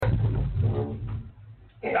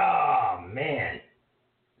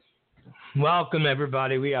Welcome,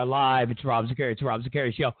 everybody. We are live. It's Rob Zicari. It's the Rob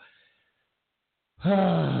Zicari Show.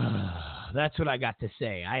 That's what I got to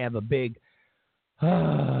say. I have a big,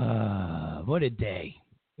 what a day.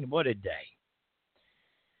 What a day.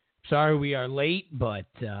 Sorry we are late, but,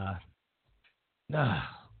 oh, God.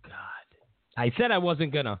 I said I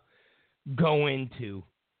wasn't going to go into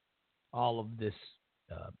all of this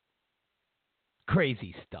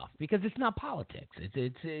crazy stuff because it's not politics.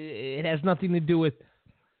 It has nothing to do with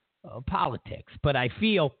politics. But I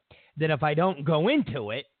feel that if I don't go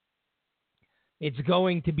into it, it's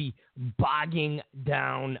going to be bogging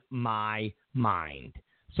down my mind.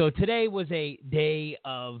 So today was a day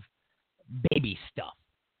of baby stuff.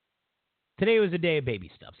 Today was a day of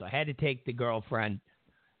baby stuff. So I had to take the girlfriend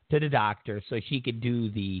to the doctor so she could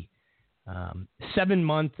do the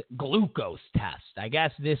 7-month glucose test. I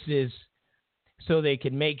guess this is so they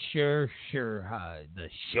can make sure the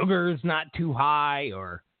sugar's not too high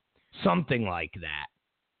or something like that.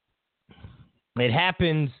 It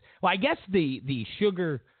happens. Well, I guess the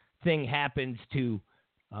sugar thing happens to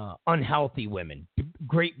unhealthy women,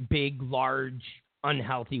 great, big, large,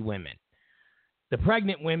 unhealthy women. The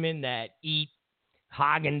pregnant women that eat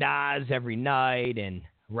Haagen-Dazs every night and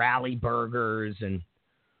Rally burgers and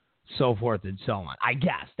so forth and so on. I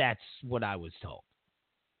guess that's what I was told.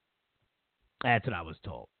 That's what I was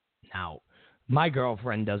told. Now, my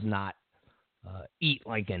girlfriend does not eat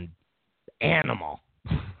like an animal.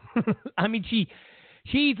 I mean, she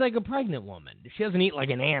eats like a pregnant woman. She doesn't eat like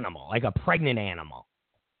an animal, like a pregnant animal.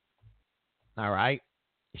 All right?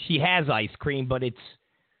 She has ice cream, but it's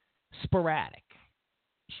sporadic.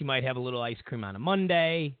 She might have a little ice cream on a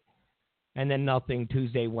Monday, and then nothing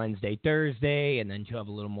Tuesday, Wednesday, Thursday, and then she'll have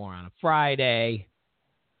a little more on a Friday,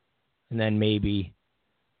 and then maybe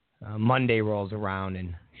Monday rolls around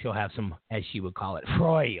and she'll have some, as she would call it,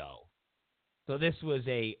 froyo. So this was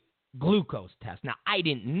a glucose test. Now, I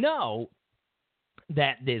didn't know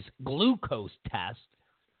that this glucose test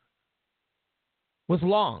was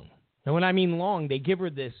long. And when I mean long, they give her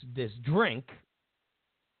this drink,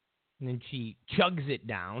 and then she chugs it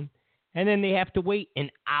down, and then they have to wait an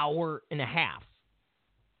hour and a half.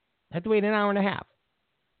 And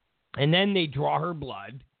then they draw her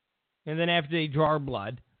blood, and then after they draw her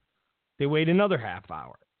blood, they wait another half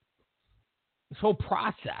hour. This whole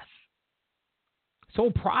process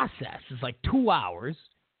is like 2 hours.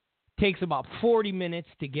 Takes about 40 minutes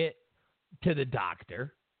to get to the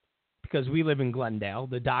doctor because we live in Glendale.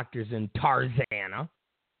 The doctor's in Tarzana.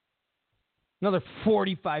 Another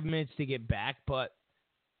 45 minutes to get back, but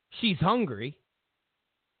she's hungry.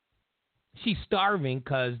 She's starving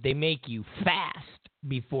because they make you fast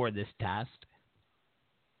before this test.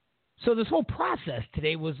 So this whole process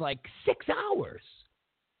today was like 6 hours.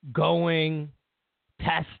 Going,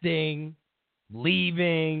 testing,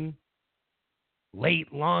 leaving,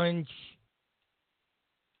 late lunch.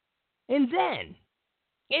 And then,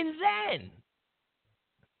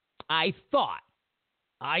 I thought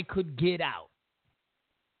I could get out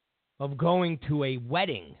of going to a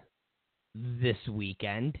wedding this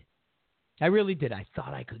weekend. I really did. I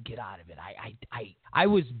thought I could get out of it. I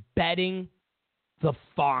was betting the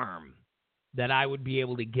farm that I would be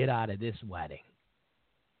able to get out of this wedding.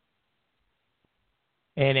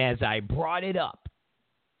 And as I brought it up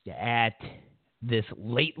at this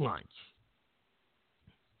late lunch,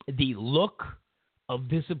 the look of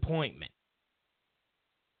disappointment,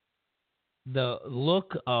 the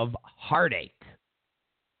look of heartache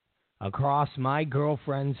across my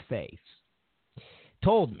girlfriend's face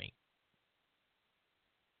told me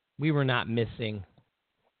we were not missing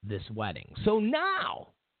this wedding. So now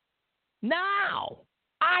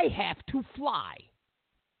I have to fly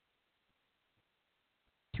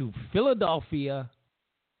to Philadelphia,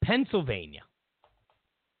 Pennsylvania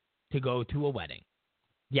to go to a wedding.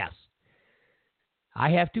 Yes,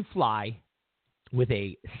 I have to fly with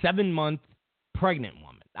a 7-month pregnant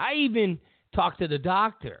woman. I even talked to the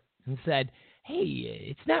doctor and said, hey,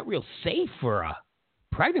 it's not real safe for a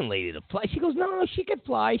pregnant lady to fly. She goes, no, she can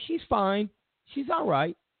fly. She's fine. She's all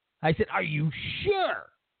right. I said, are you sure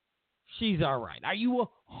she's all right? Are you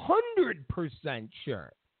 100%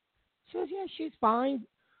 sure? She goes, yeah, she's fine.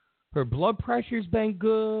 Her blood pressure's been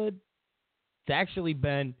good. It's actually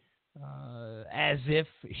been as if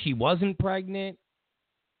she wasn't pregnant.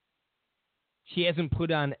 She hasn't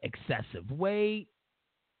put on excessive weight.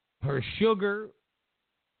 Her sugar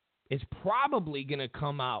is probably going to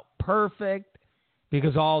come out perfect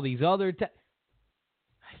because all these other tests.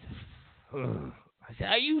 I said,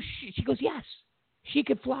 are you She goes, yes, she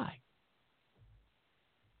could fly.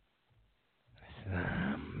 I said,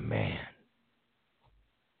 oh, man.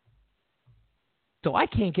 So I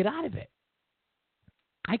can't get out of it.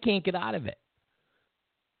 I can't get out of it.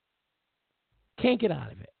 Can't get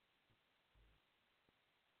out of it.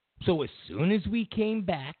 So as soon as we came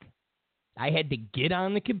back, I had to get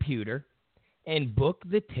on the computer and book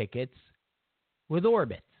the tickets with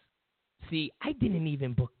Orbitz. See, I didn't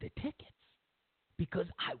even book the tickets because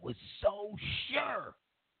I was so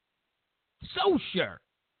sure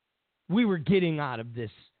we were getting out of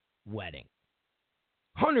this wedding.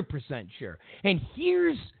 100% sure. And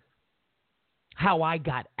here's how I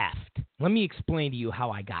got effed. Let me explain to you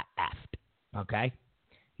how I got effed, okay?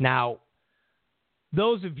 Now,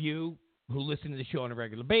 those of you who listen to the show on a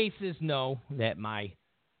regular basis know that my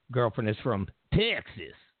girlfriend is from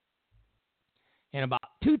Texas. And about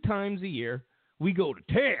 2 times a year, we go to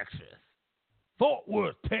Texas, Fort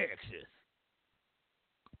Worth, Texas,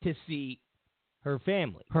 to see her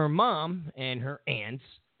family. Her mom and her aunts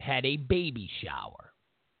had a baby shower.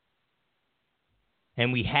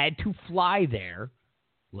 And we had to fly there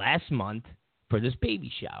last month for this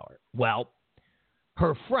baby shower. Well,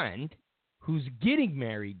 her friend, who's getting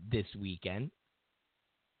married this weekend,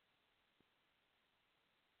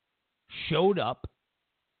 showed up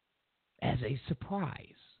as a surprise.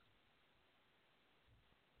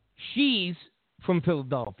 She's from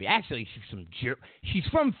Philadelphia. Actually, she's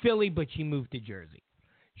from Philly, but she moved to Jersey.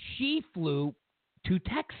 She flew to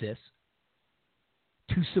Texas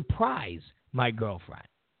to surprise my girlfriend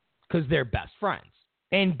because they're best friends.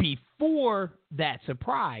 And before that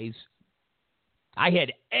surprise, I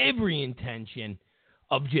had every intention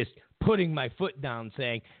of just putting my foot down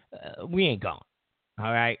saying, we ain't going.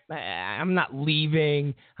 All right? I'm not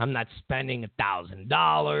leaving. I'm not spending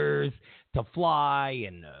 $1,000 to fly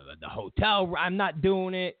and the hotel. I'm not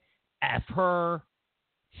doing it. F her.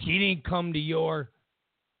 She didn't come to your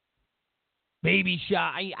baby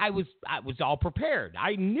shower. I was all prepared.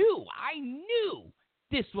 I knew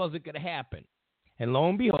this wasn't going to happen. And lo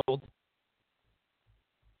and behold,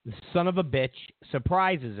 the son of a bitch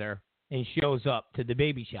surprises her and shows up to the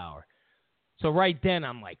baby shower. So right then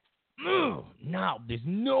I'm like, no, there's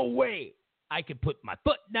no way I could put my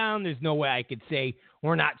foot down. There's no way I could say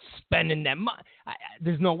we're not spending that money.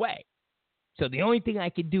 There's no way. So the only thing I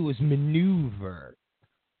could do is maneuver.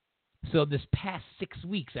 So this past 6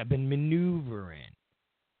 weeks, I've been maneuvering,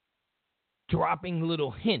 dropping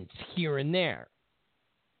little hints here and there.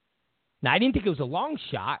 Now, I didn't think it was a long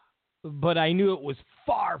shot, but I knew it was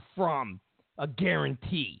far from a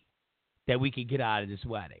guarantee that we could get out of this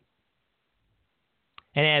wedding.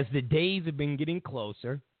 And as the days have been getting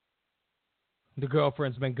closer, the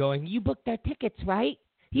girlfriend's been going, you booked our tickets, right?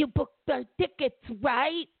 You booked our tickets,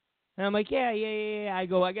 right? And I'm like, yeah. I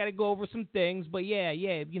got to go over some things, but yeah,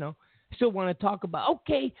 still want to talk about,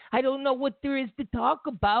 okay, I don't know what there is to talk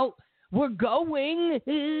about. We're going.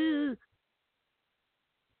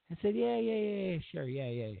 I said, yeah, sure,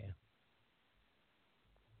 yeah.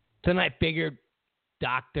 Then I figured,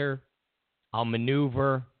 doctor, I'll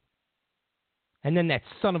maneuver. And then that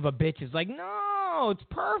son of a bitch is like, no, it's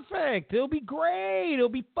perfect. It'll be great. It'll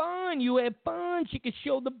be fun. You have fun. She can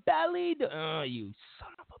show the belly. Oh, you son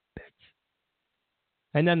of a bitch.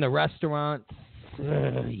 And then the restaurant,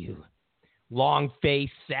 you long face,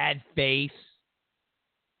 sad face.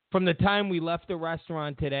 From the time we left the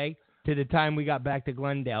restaurant today to the time we got back to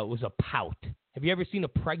Glendale, it was a pout. Have you ever seen a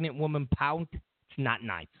pregnant woman pout? It's not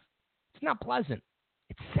nice. It's not pleasant.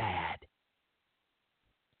 It's sad.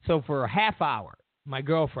 So for a half hour, my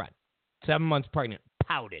girlfriend, 7 months pregnant,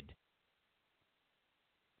 pouted.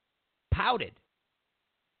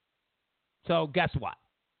 So guess what?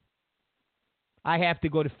 I have to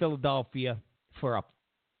go to Philadelphia for a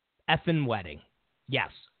effing wedding. Yes.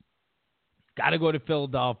 Got to go to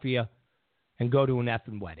Philadelphia and go to an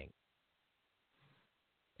effing wedding.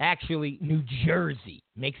 Actually, New Jersey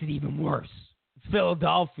makes it even worse.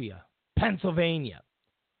 Philadelphia, Pennsylvania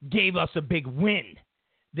gave us a big win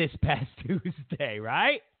this past Tuesday,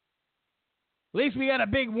 right? At least we got a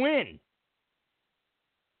big win.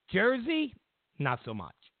 Jersey, not so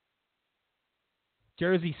much.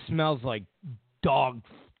 Jersey smells like dog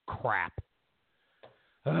crap.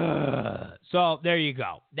 So there you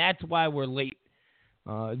go. That's why we're late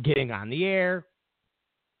getting on the air.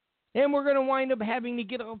 And we're going to wind up having to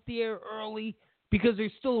get off the air early because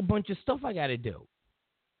there's still a bunch of stuff I got to do.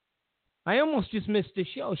 I almost just missed the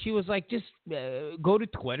show. She was like, just go to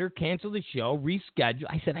Twitter, cancel the show, reschedule.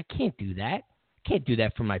 I said, I can't do that. I can't do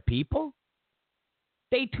that for my people.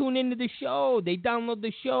 They tune into the show. They download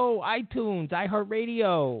the show, iTunes,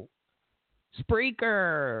 iHeartRadio,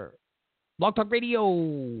 Spreaker, Blog Talk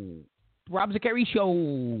Radio, Rob Zicari Show.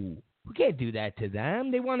 We can't do that to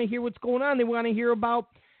them. They want to hear what's going on. They want to hear about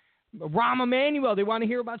Rahm Emanuel. They want to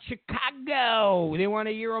hear about Chicago. They want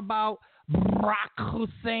to hear about Barack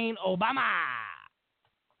Hussein Obama.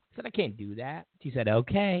 I said, I can't do that. She said,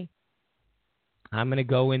 okay. I'm going to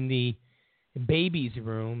go in the baby's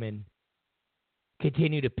room and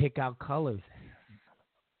continue to pick out colors.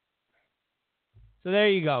 So there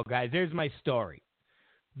you go, guys. There's my story.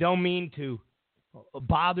 Don't mean to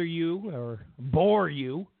bother you or bore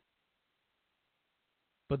you.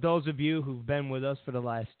 But those of you who've been with us for the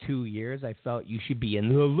last 2 years, I felt you should be in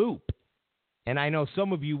the loop. And I know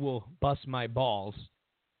some of you will bust my balls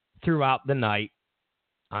throughout the night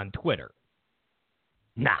on Twitter.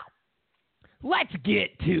 Now, let's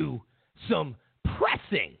get to some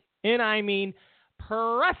pressing. And I mean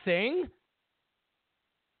pressing.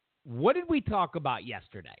 What did we talk about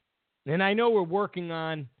yesterday? And I know we're working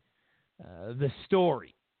on the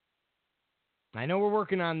story.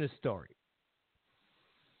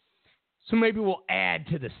 So maybe we'll add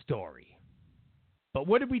to the story. But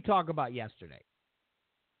what did we talk about yesterday?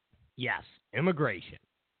 Yes, immigration.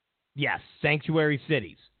 Yes, sanctuary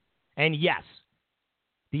cities. And yes,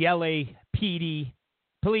 the LAPD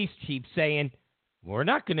police chief saying, we're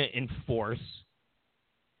not going to enforce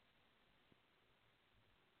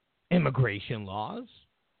immigration laws.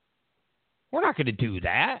 We're not going to do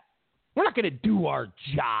that. We're not going to do our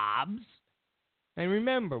jobs. And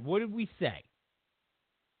remember, what did we say?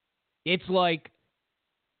 It's like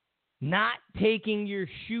not taking your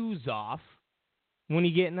shoes off when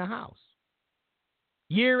you get in the house.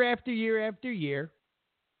 Year after year after year,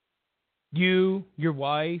 you, your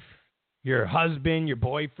wife, your husband, your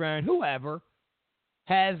boyfriend, whoever,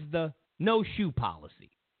 has the no shoe policy.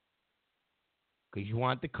 Because you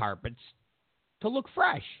want the carpets to look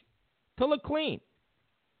fresh, to look clean.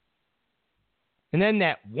 And then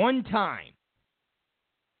that one time,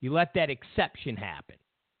 you let that exception happen.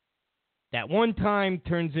 That one time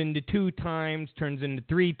turns into 2 times, turns into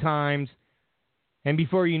 3 times, and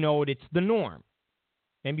before you know it, it's the norm.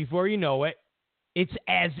 And before you know it, it's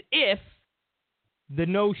as if the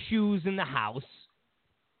no shoes in the house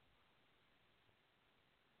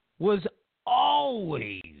was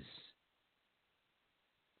always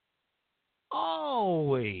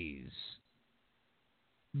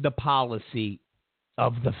the policy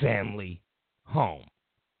of the family home.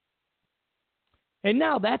 And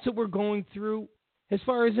now that's what we're going through as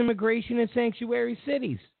far as immigration in sanctuary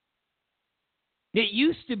cities. It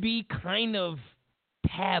used to be kind of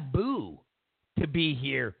taboo to be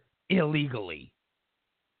here illegally.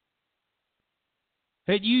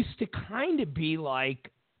 It used to kind of be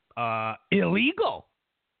like illegal.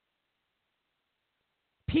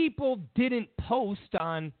 People didn't post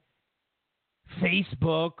on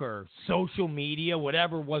Facebook or social media,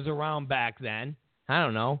 whatever was around back then. I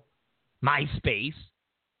don't know. MySpace,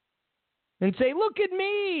 and say, look at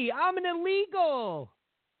me, I'm an illegal.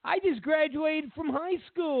 I just graduated from high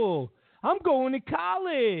school. I'm going to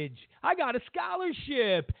college. I got a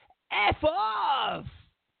scholarship. F off.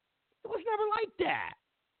 It was never like that.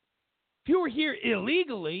 If you were here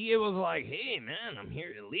illegally, it was like, hey, man, I'm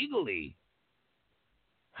here illegally.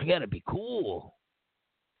 I got to be cool.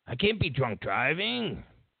 I can't be drunk driving.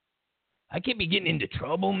 I can't be getting into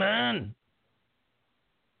trouble, man.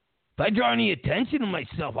 If I draw any attention to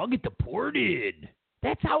myself, I'll get deported.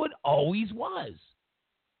 That's how it always was.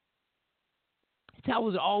 That's how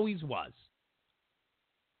it always was.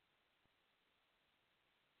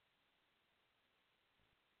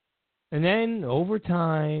 And then, over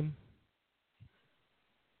time,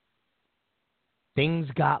 things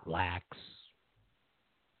got lax.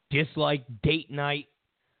 Just like date night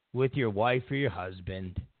with your wife or your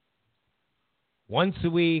husband. Once a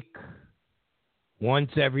week.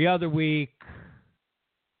 Once every other week,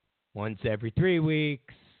 once every 3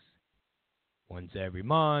 weeks, once every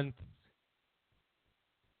month,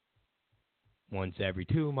 once every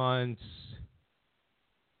 2 months,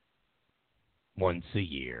 once a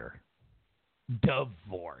year.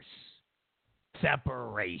 Divorce,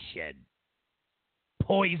 separation,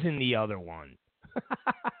 poison the other one.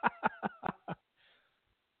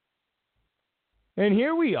 And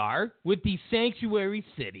here we are with these sanctuary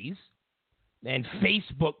cities and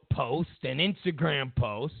Facebook posts and Instagram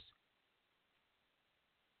posts,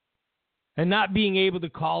 and not being able to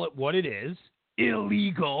call it what it is,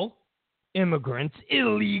 illegal immigrants,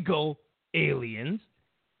 illegal aliens.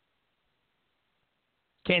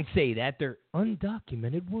 Can't say that. They're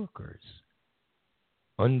undocumented workers,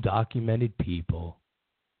 undocumented people,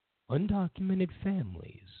 undocumented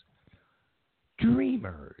families,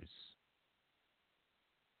 dreamers.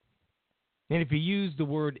 And if you use the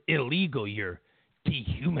word illegal, you're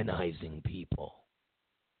dehumanizing people.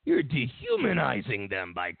 You're dehumanizing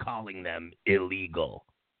them by calling them illegal.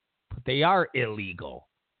 But they are illegal.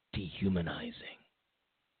 Dehumanizing.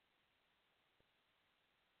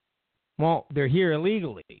 Well, they're here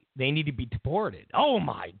illegally. They need to be deported. Oh,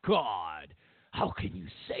 my God. How can you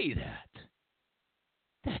say that?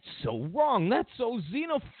 That's so wrong. That's so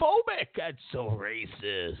xenophobic. That's so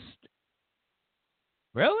racist.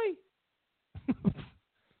 Really?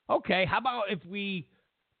 Okay, how about if we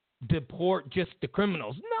deport just the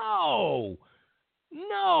criminals?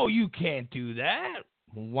 No, you can't do that.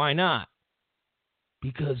 Why not?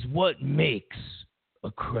 Because what makes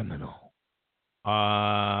a criminal?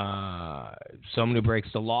 Someone who breaks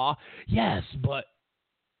the law? Yes, but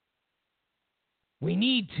we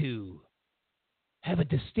need to have a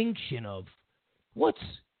distinction of what's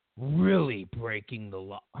really breaking the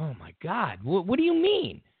law. Oh, my God. What do you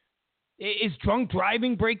mean? Is drunk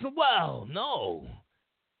driving break the law? Well, no.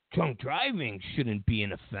 Drunk driving shouldn't be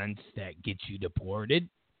an offense that gets you deported.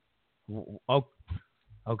 Oh,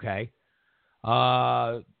 okay.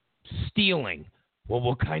 Stealing. Well,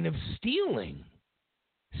 what kind of stealing?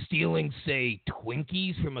 Stealing, say,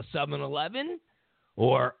 Twinkies from a 7-Eleven?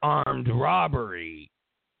 Or armed robbery?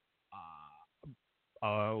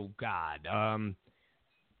 Oh, God.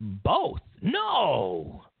 Both.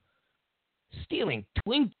 No. Stealing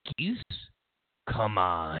Twinkies? Come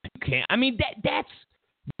on. Can't. I mean, that's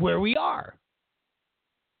where we are.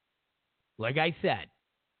 Like I said,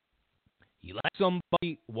 you let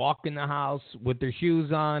somebody walk in the house with their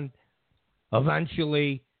shoes on,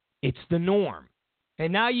 eventually it's the norm.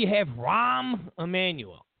 And now you have Rahm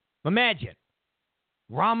Emanuel. Imagine,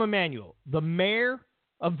 Rahm Emanuel, the mayor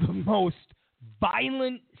of the most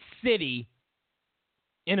violent city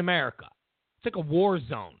in America. It's like a war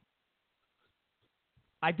zone.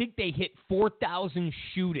 I think they hit 4,000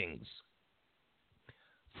 shootings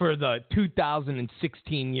for the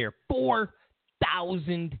 2016 year.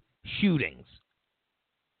 4,000 shootings.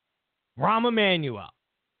 Rahm Emanuel,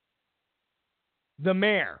 the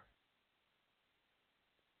mayor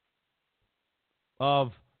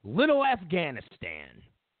of Little Afghanistan.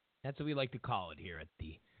 That's what we like to call it here at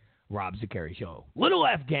the Rob Zicari Show. Little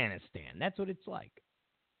Afghanistan. That's what it's like.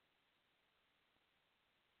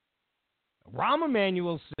 Rahm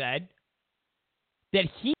Emanuel said that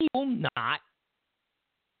he will not,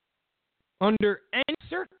 under any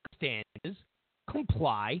circumstances,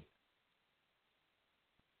 comply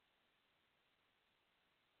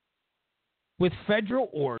with federal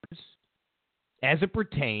orders as it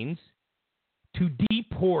pertains to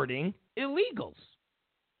deporting illegals.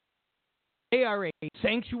 They are a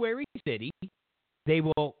sanctuary city. They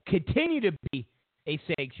will continue to be a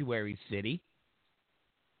sanctuary city.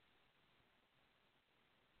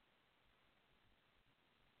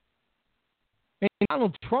 And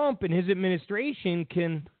Donald Trump and his administration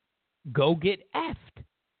can go get effed.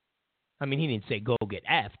 I mean, he didn't say go get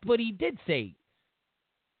effed, but he did say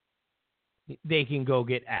they can go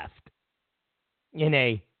get effed in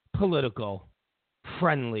a political,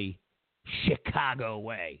 friendly, Chicago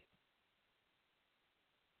way.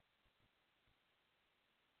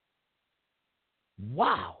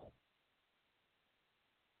 Wow.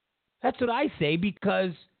 That's what I say,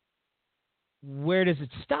 because where does it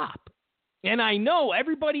stop? And I know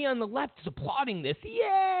everybody on the left is applauding this.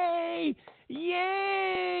 Yay!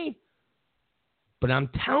 Yay! But I'm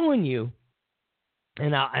telling you,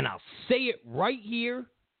 and I'll say it right here,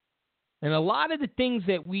 and a lot of the things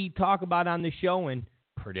that we talk about on the show and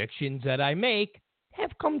predictions that I make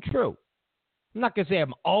have come true. I'm not going to say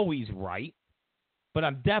I'm always right, but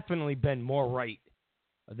I've definitely been more right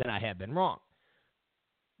than I have been wrong.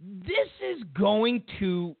 This is going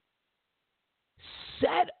to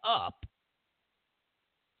set up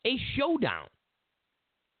a showdown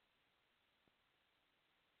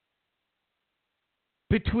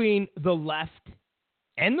between the left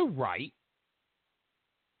and the right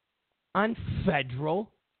on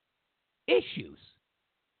federal issues.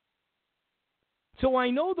 So I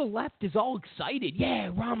know the left is all excited. Yeah,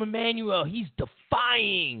 Rahm Emanuel, he's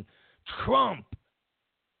defying Trump.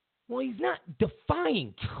 Well, he's not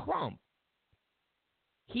defying Trump.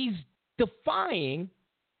 He's defying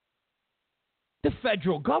the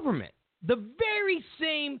federal government. The very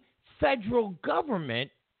same federal government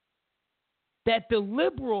that the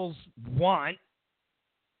liberals want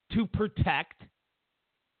to protect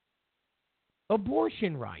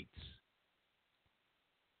abortion rights,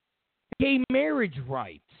 gay marriage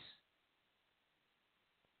rights,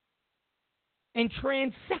 and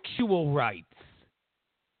transsexual rights.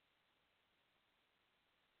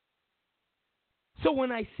 So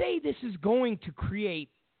when I say this is going to create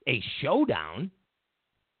a showdown,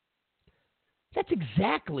 That's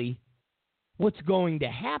exactly what's going to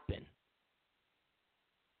happen.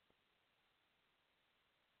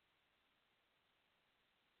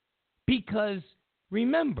 Because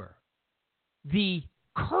remember, the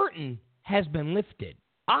curtain has been lifted.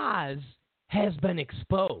 Oz has been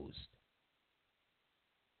exposed.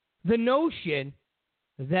 The notion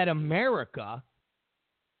that America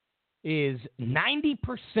is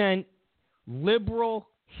 90% liberal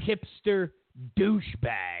hipster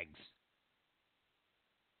douchebags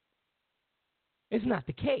is not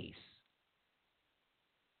the case.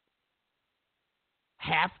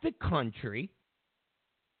 Half the country,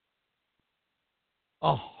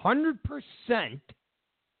 100%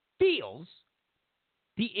 feels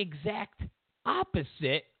the exact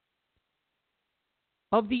opposite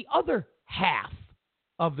of the other half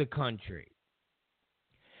of the country.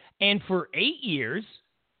 And for 8 years,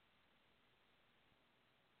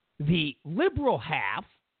 the liberal half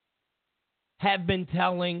have been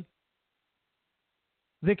telling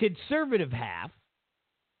the conservative half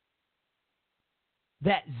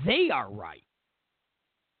that they are right.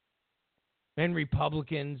 And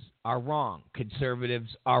Republicans are wrong.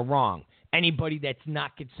 Conservatives are wrong. Anybody that's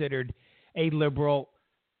not considered a liberal,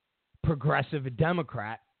 progressive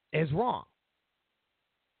Democrat is wrong.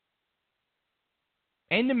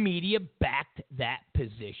 And the media backed that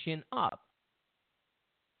position up.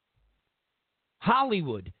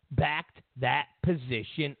 Hollywood backed that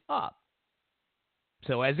position up.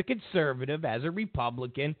 So as a conservative, as a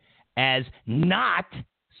Republican, as not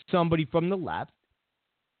somebody from the left,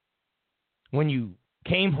 when you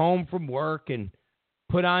came home from work and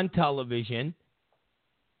put on television,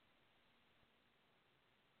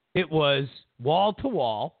 it was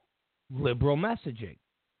wall-to-wall liberal messaging.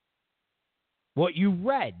 What you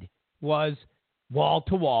read was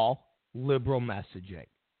wall-to-wall liberal messaging.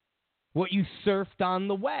 What you surfed on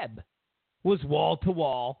the web was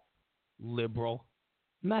wall-to-wall liberal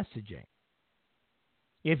messaging.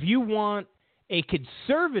 If you want a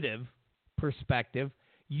conservative perspective,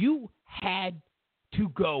 you had to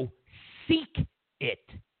go seek it.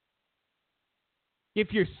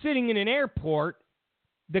 If you're sitting in an airport,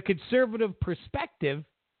 the conservative perspective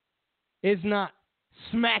is not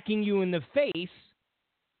smacking you in the face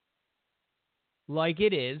like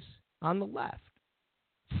it is on the left.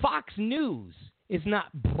 Fox News is not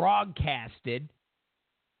broadcasted.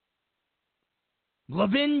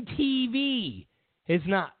 Levin TV is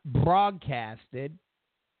not broadcasted.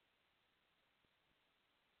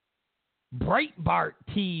 Breitbart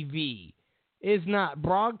TV is not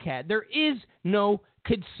broadcast. There is no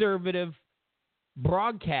conservative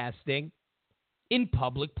broadcasting in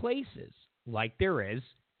public places like there is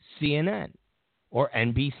CNN or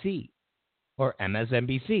NBC or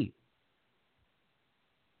MSNBC.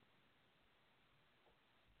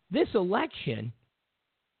 This election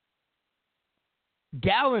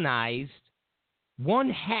galvanized one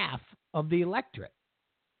half of the electorate.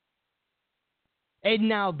 And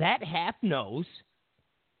now that half knows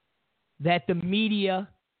that the media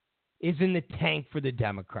is in the tank for the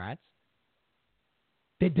Democrats.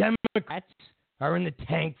 The Democrats are in the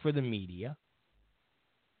tank for the media.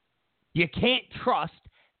 You can't trust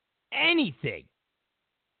anything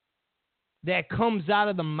that comes out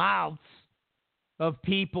of the mouths of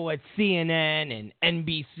people at CNN and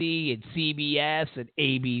NBC and CBS and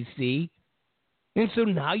ABC. And so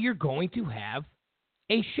now you're going to have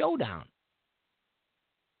a showdown.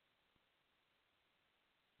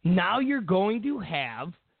 Now you're going to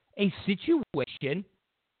have a situation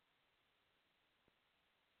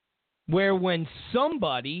where when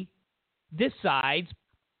somebody decides,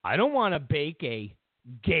 I don't want to bake a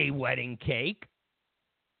gay wedding cake,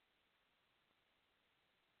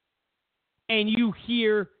 and you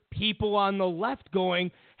hear people on the left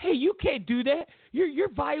going, hey, you can't do that. You're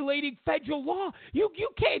violating federal law. You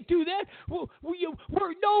can't do that.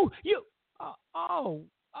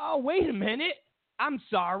 Wait a minute. I'm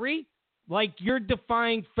sorry. Like, you're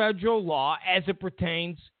defying federal law as it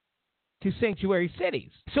pertains to sanctuary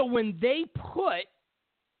cities. So when they put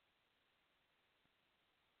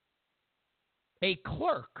a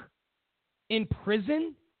clerk in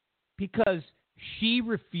prison because she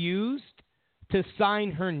refused to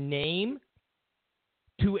sign her name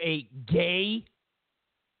to a gay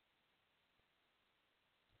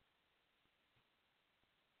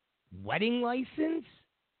wedding license,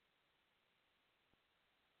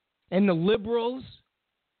 and the liberals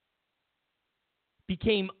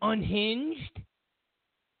became unhinged,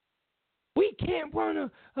 we can't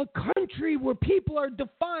run a country where people are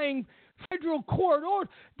defying federal court order.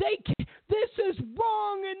 They can't, this is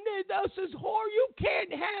wrong and this is horrible. You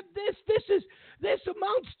can't have this. This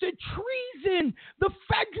amounts to treason. The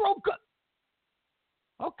federal.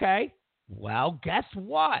 Okay. Well, guess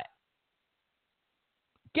what?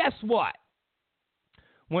 Guess what?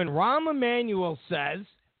 When Rahm Emanuel says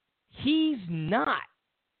he's not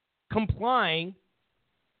complying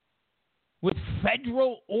with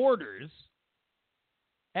federal orders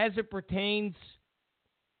as it pertains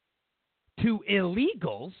to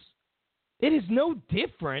illegals, it is no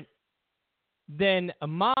different than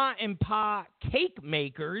ma and pa cake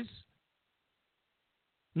makers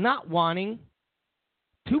not wanting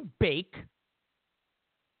to bake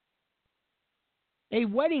a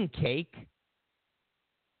wedding cake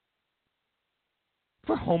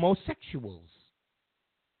for homosexuals,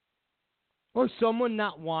 or someone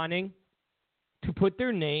not wanting to put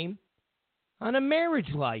their name on a marriage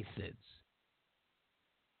license.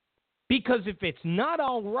 Because if it's not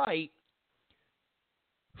all right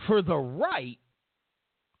for the right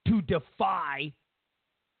to defy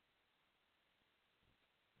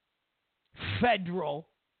federal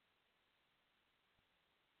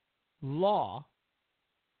law,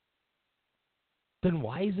 then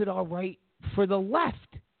why is it all right for the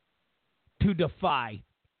left to defy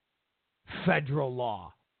federal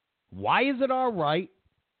law? Why is it all right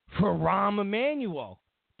for Rahm Emanuel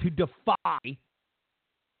to defy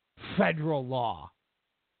federal law?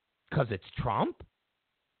 Because it's Trump?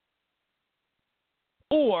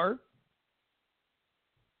 Or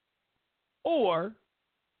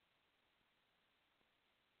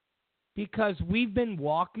because we've been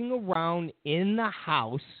walking around in the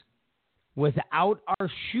house without our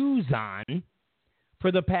shoes on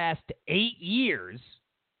for the past 8 years,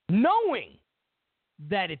 knowing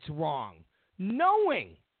that it's wrong,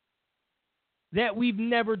 knowing that we've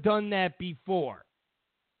never done that before.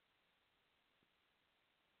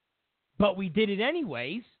 But we did it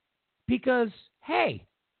anyways because, hey,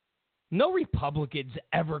 no Republican's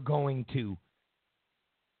ever going to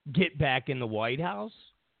get back in the White House.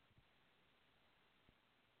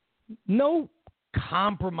 No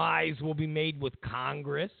compromise will be made with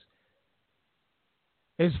Congress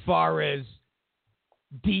as far as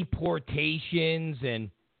deportations and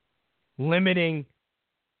limiting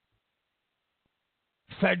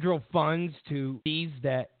federal funds to these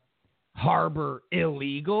that harbor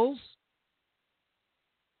illegals.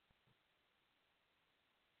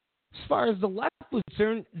 As far as the left was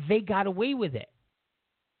concerned, they got away with it.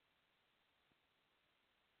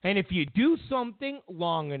 And if you do something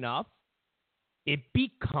long enough, it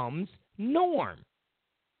becomes norm.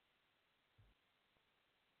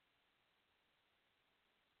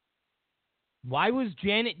 Why was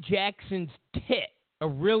Janet Jackson's tit a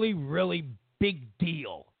really, really big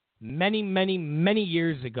deal many, many, many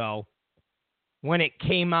years ago when it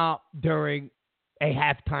came out during a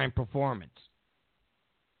halftime performance?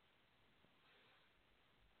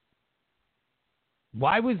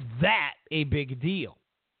 Why was that a big deal?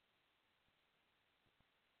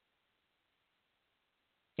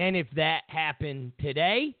 And if that happened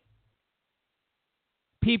today,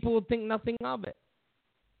 people would think nothing of it.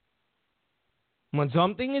 When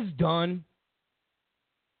something is done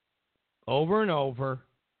over and over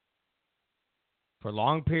for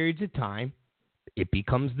long periods of time, it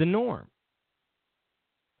becomes the norm.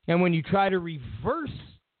 And when you try to reverse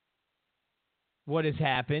what has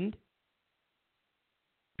happened,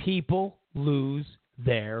 people lose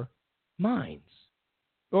their minds.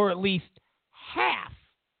 Or at least half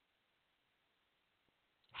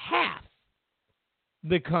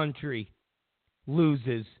the country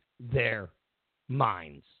loses their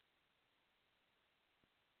minds.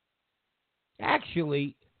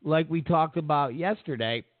 Actually, like we talked about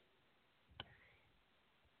yesterday,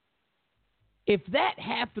 if that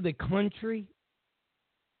half of the country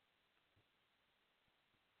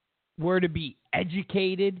were to be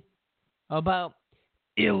educated about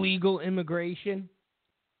illegal immigration,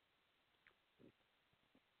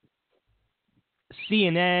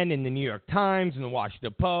 CNN and the New York Times and the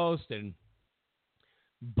Washington Post and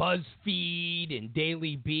BuzzFeed and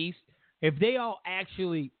Daily Beast, if they all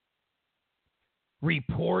actually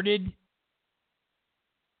reported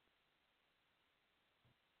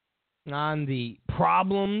on the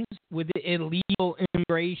problems with illegal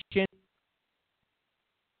immigration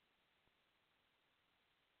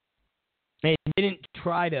and didn't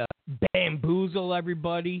try to bamboozle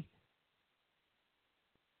everybody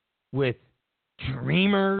with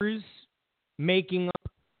dreamers making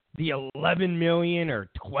up the 11 million or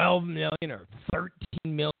 12 million or 13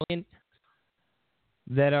 million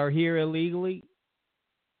that are here illegally,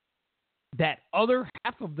 that other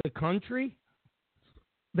half of the country,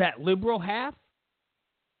 that liberal half,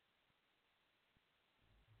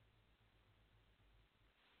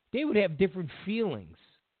 they would have different feelings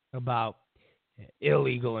about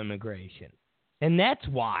illegal immigration. And that's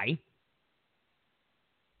why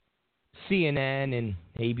CNN and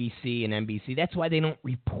ABC and NBC, that's why they don't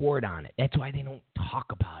report on it. That's why they don't talk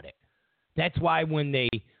about it. That's why when they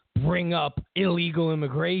bring up illegal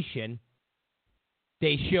immigration,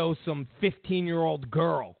 they show some 15-year-old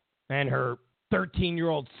girl and her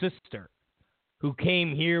 13-year-old sister who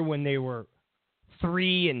came here when they were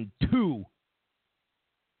 3 and 2.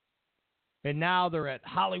 And now they're at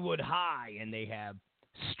Hollywood High and they have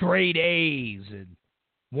straight A's and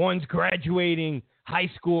one's graduating high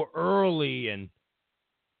school early and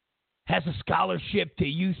has a scholarship to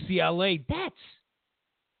UCLA. That's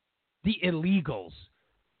the illegals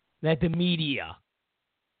that the media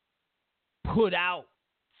put out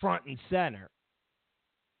front and center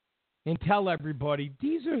and tell everybody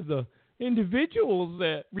these are the individuals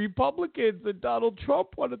that Republicans and Donald Trump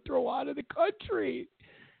want to throw out of the country.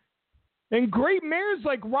 And great mayors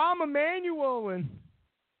like Rahm Emanuel and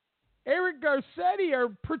Eric Garcetti are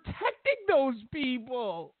protecting those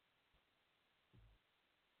people.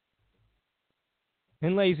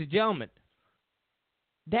 And ladies and gentlemen,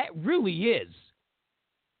 that really is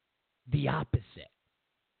the opposite.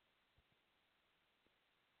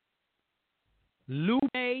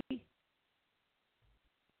 Lupe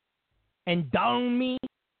and Downey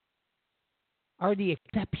are the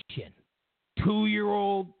exception.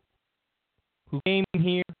 2-year-old who came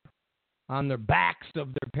here on the backs of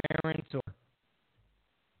their parents or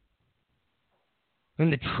in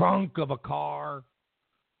the trunk of a car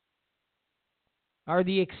are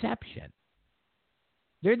the exception.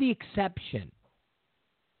 They're the exception.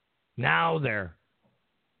 Now they're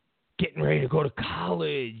getting ready to go to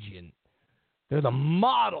college and they're the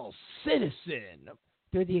model citizen.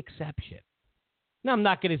 They're the exception. Now, I'm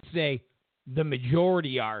not going to say the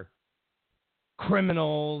majority are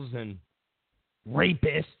criminals and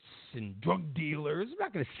rapists and drug dealers. I'm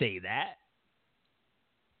not going to say that.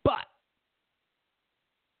 But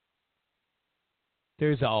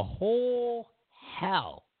there's a whole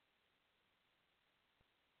hell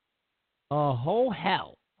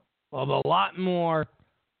of a lot more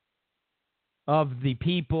of the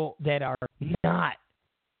people that are not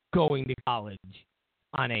going to college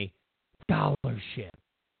on a scholarship.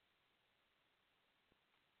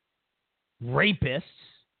 Rapists,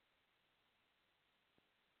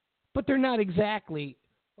 but they're not exactly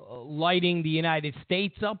lighting the United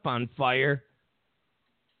States up on fire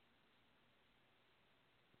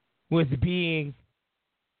with being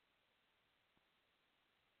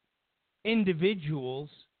individuals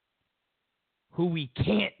who we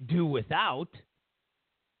can't do without,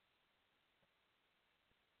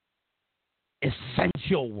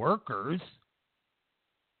 essential workers.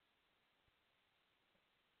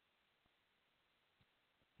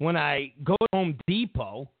 When I go to Home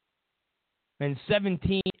Depot and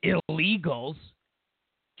 17 illegals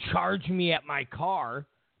charge me at my car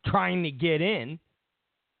trying to get in,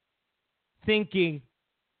 thinking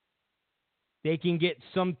they can get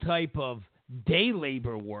some type of day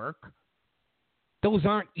labor work, those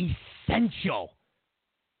aren't essential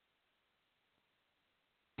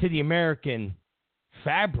to the American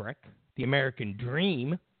fabric, the American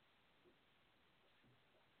dream.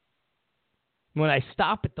 When I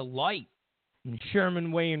stop at the light in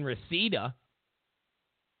Sherman Way and Reseda,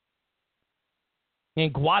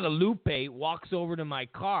 and Guadalupe walks over to my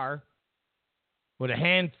car with a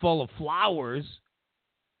handful of flowers,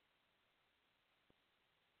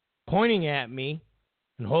 pointing at me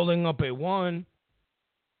and holding up a one,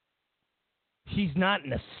 she's not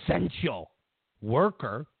an essential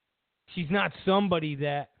worker. She's not somebody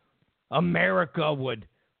that America would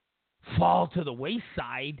fall to the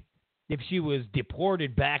wayside if she was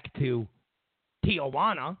deported back to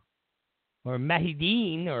Tijuana or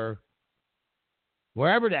Medellin or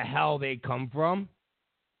wherever the hell they come from.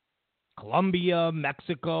 Colombia,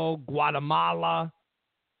 Mexico, Guatemala.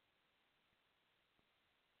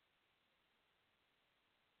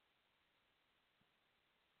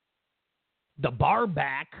 The bar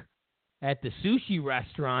back at the sushi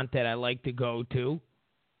restaurant that I like to go to,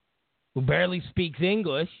 who barely speaks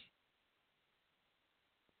English,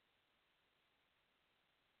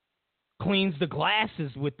 cleans the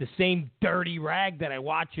glasses with the same dirty rag that I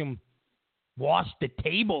watch him wash the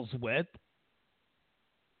tables with.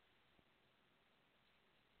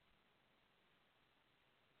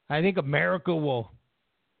 I think America will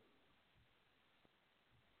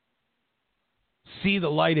see the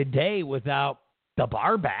light of day without the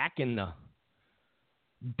bar back and the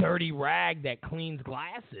dirty rag that cleans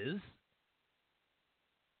glasses.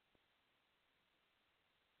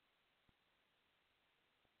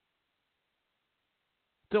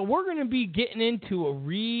 So we're going to be getting into a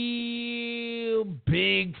real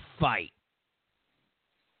big fight.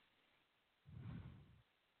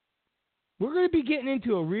 We're going to be getting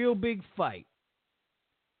into a real big fight.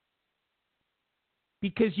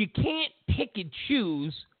 Because you can't pick and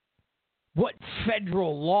choose what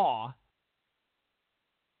federal law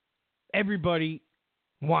everybody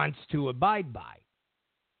wants to abide by.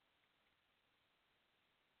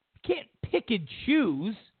 You can't pick and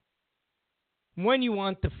choose when you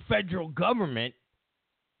want the federal government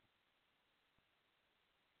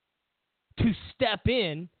to step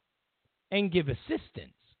in and give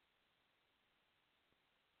assistance.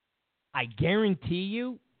 I guarantee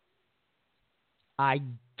you, I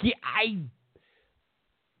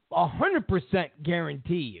 100%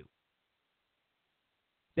 guarantee you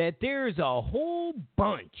that there's a whole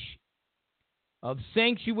bunch of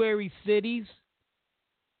sanctuary cities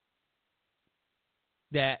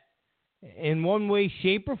that in one way,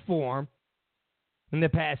 shape, or form in the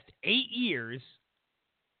past 8 years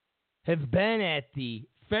have been at the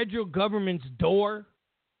federal government's door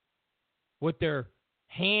with their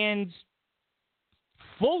hands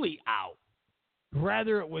fully out.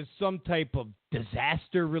 Rather it was some type of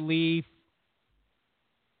disaster relief,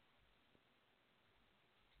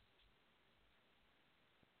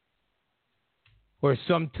 or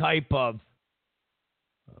some type of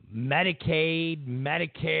Medicaid,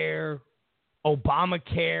 Medicare,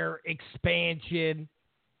 Obamacare expansion.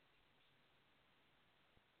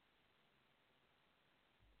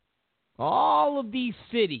 All of these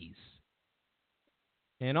cities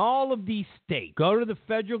and all of these states go to the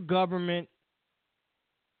federal government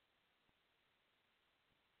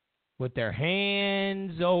with their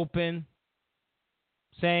hands open,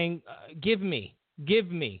 saying, give me,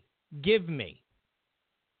 give me, give me.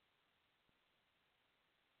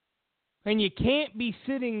 And you can't be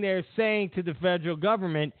sitting there saying to the federal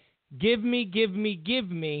government, give me, give me, give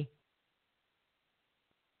me,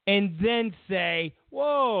 and then say,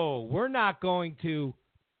 whoa, we're not going to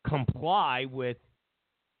comply with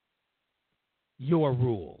your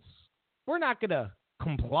rules. We're not going to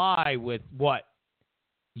comply with what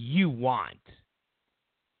you want.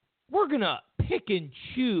 We're going to pick and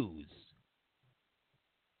choose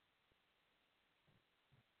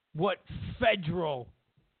what federal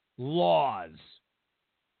laws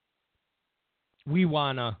we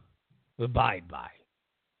want to abide by.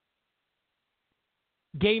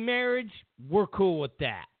 Gay marriage, we're cool with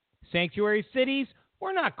that. Sanctuary cities,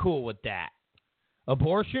 we're not cool with that.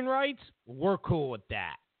 Abortion rights, we're cool with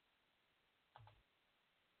that.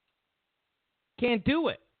 Can't do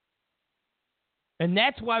it. And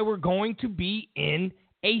that's why we're going to be in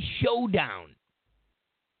a showdown.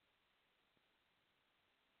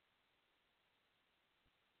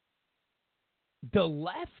 The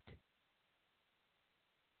left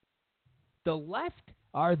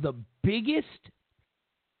are the biggest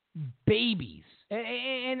babies.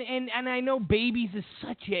 And I know babies is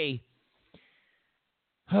such a,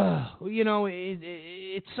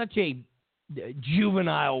 it's such a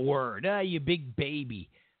juvenile word, you big baby.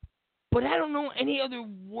 But I don't know any other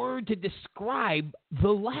word to describe the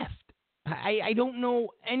left. I don't know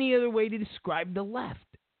any other way to describe the left.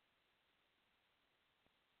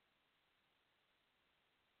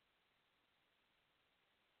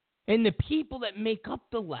 And the people that make up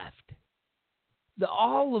the left,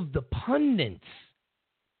 all of the pundits,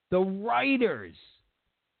 the writers,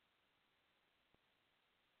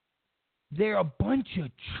 they're a bunch of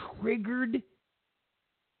triggered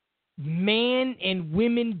man and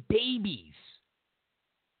women babies.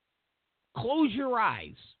 Close your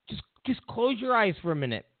eyes. Just close your eyes for a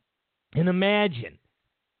minute and imagine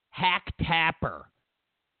Hack Tapper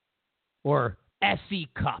or Essie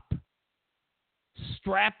Cup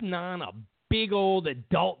strapping on a big old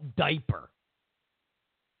adult diaper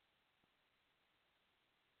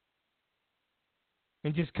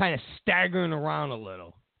and just kind of staggering around a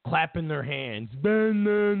little, clapping their hands.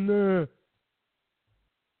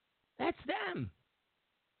 That's them.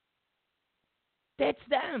 That's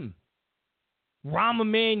them. Rahm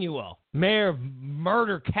Emanuel, mayor of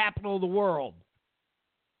murder capital of the world,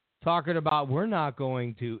 talking about we're not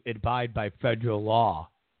going to abide by federal law.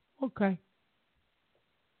 Okay.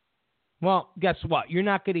 Well, guess what? You're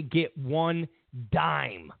not going to get one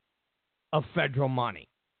dime of federal money.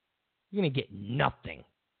 You're going to get nothing.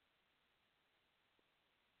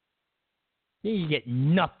 You're going to get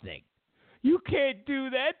nothing. You can't do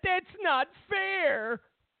that. That's not fair.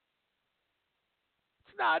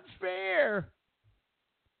 It's not fair.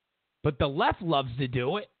 But the left loves to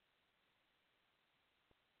do it.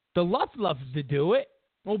 The left loves to do it.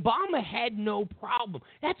 Obama had no problem.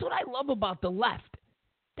 That's what I love about the left.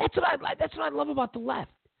 That's what I love about the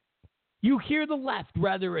left. You hear the left,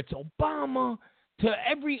 whether it's Obama to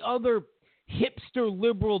every other hipster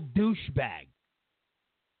liberal douchebag.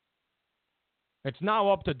 It's now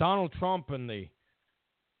up to Donald Trump and the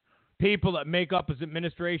people that make up his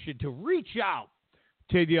administration to reach out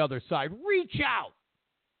to the other side. Reach out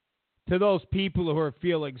to those people who are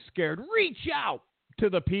feeling scared. Reach out to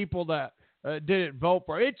the people that didn't vote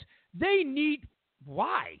for it. They need...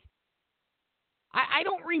 Why? I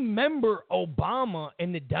don't remember Obama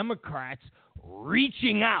and the Democrats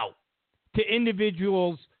reaching out to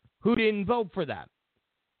individuals who didn't vote for them.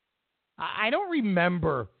 I don't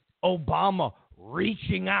remember Obama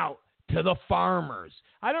reaching out to the farmers.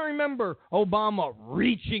 I don't remember Obama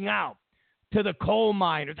reaching out to the coal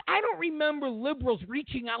miners. I don't remember liberals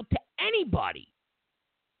reaching out to anybody.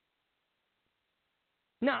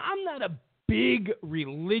 Now, I'm not a big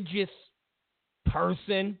religious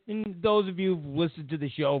person, and those of you who've listened to the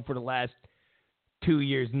show for the last 2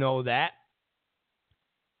 years know that.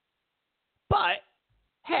 But,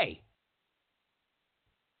 hey,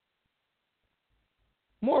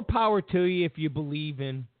 more power to you if you believe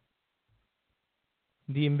in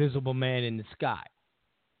the invisible man in the sky.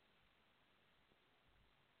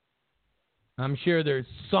 I'm sure there's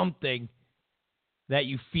something that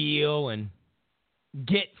you feel and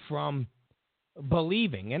get from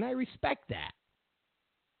believing, and I respect that.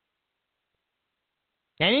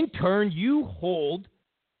 And in turn, you hold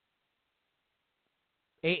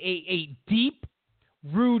a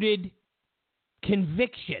deep-rooted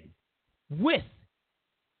conviction with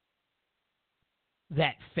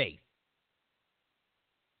that faith.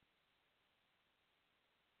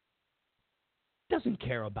 Doesn't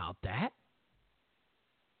care about that.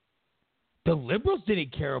 The liberals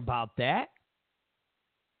didn't care about that.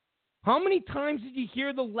 How many times did you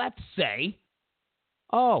hear the left say,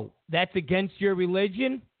 oh, that's against your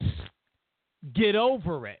religion? Get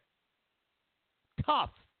over it.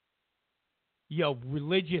 Tough, you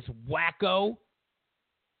religious wacko.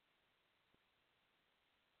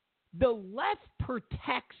 The left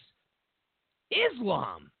protects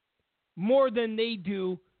Islam more than they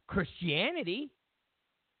do Christianity.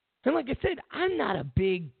 And like I said, I'm not a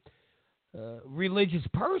big religious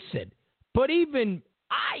person, but even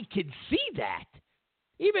I could see that.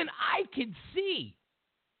 Even I could see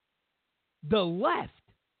the left,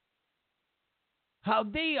 how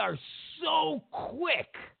they are so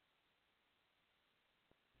quick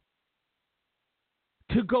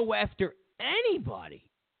to go after anybody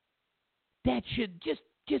that should just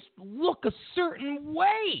look a certain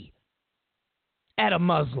way at a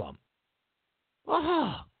Muslim.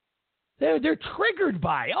 Oh, they're triggered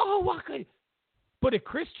by it. Oh, what could? But a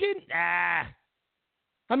Christian? Nah.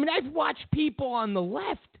 I mean, I've watched people on the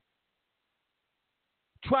left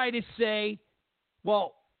try to say,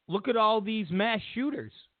 well, look at all these mass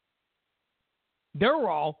shooters. They're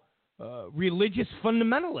all religious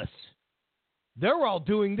fundamentalists. They're all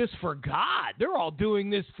doing this for God. They're all doing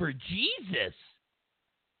this for Jesus.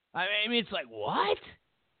 I mean, it's like, what?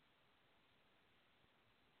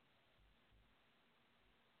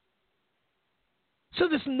 So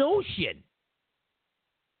this notion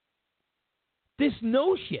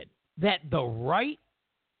that the right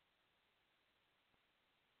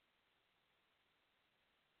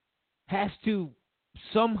has to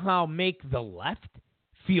somehow make the left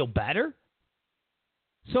feel better,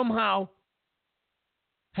 somehow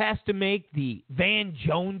has to make the Van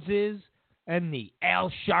Joneses and the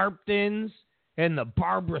Al Sharptons and the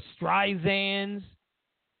Barbara Streisands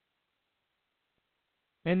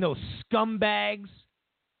and those scumbags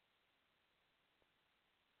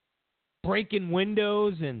breaking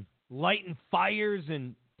windows and lighting fires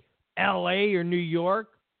in L.A. or New York.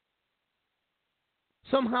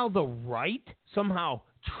 Somehow the right, somehow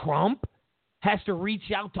Trump has to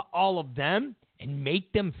reach out to all of them and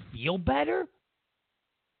make them feel better?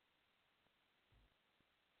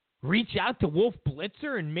 Reach out to Wolf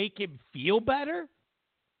Blitzer and make him feel better?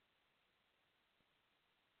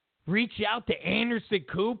 Reach out to Anderson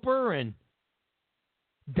Cooper and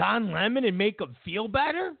Don Lemon and make them feel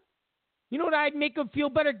better? You know what I'd make them feel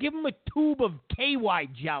better? Give them a tube of KY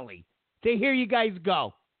jelly. Say, here you guys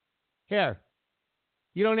go. Here.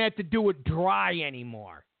 You don't have to do it dry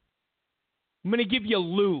anymore. I'm going to give you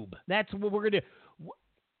lube. That's what we're going to...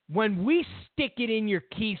 When we stick it in your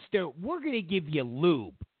keister, we're going to give you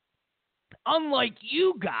lube. Unlike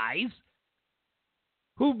you guys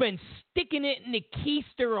who've been sticking it in the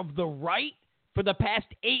keister of the right for the past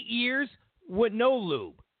 8 years with no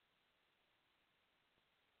lube.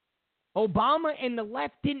 Obama and the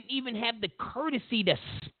left didn't even have the courtesy to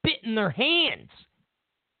spit in their hands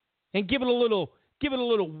and give it a little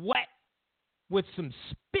wet with some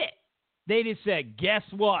spit. They just said, guess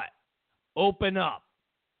what? Open up.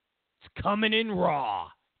 It's coming in raw.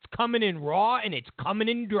 It's coming in raw and it's coming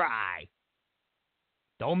in dry.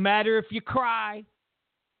 Don't matter if you cry,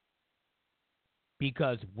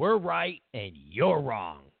 because we're right and you're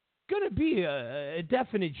wrong. Going to be a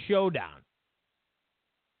definite showdown.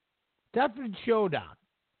 Definite showdown.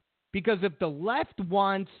 Because if the left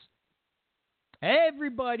wants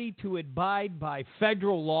everybody to abide by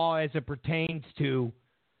federal law as it pertains to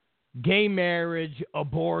gay marriage,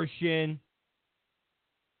 abortion,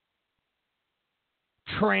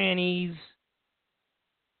 trannies,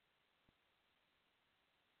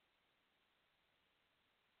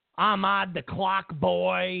 Ahmad the clock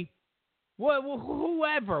boy,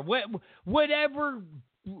 whoever, whatever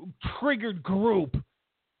triggered group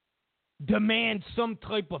demands some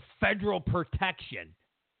type of federal protection,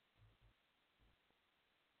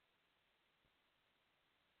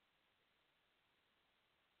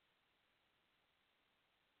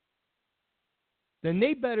 then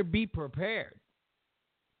they better be prepared.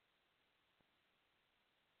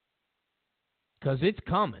 Because it's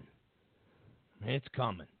coming. It's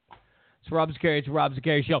coming. It's Rob Zicari. It's the Rob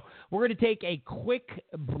Zicari Show. We're going to take a quick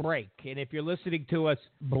break. And if you're listening to us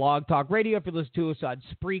Blog Talk Radio, if you're listening to us on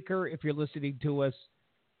Spreaker, if you're listening to us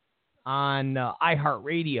on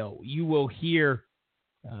iHeartRadio, you will hear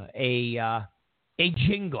a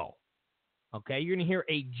jingle. Okay? You're going to hear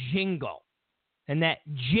a jingle. And that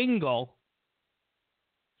jingle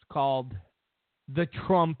is called the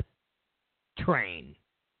Trump Train.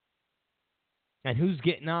 And who's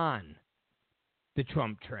getting on the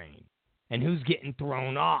Trump train? And who's getting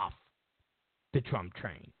thrown off the Trump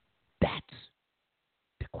train? That's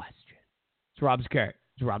the question. It's Rob Zicari.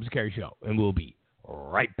 It's the Rob Zicari Show. And we'll be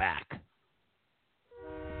right back.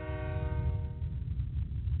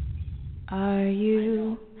 Are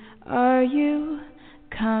you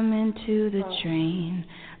coming to the train,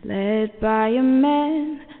 led by a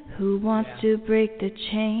man who wants to break the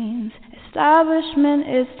chains? Establishment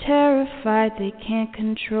is terrified, they can't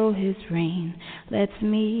control his reign. Let's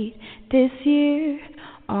meet this year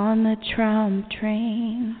on the Trump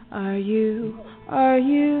train. Are you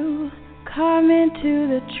coming to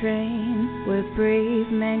the train where brave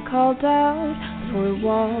men called out for a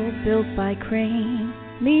wall built by crane?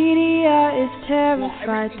 Media is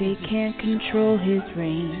terrified, they can't control his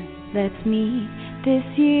reign. Let's meet this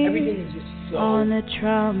year on the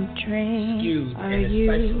Trump train.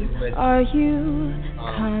 Are you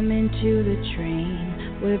coming to the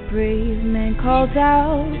train where brave men called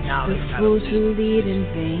out for fools who lead in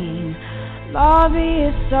vain?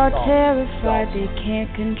 Lobbyists are terrified, they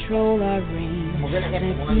can't control our reign. Let's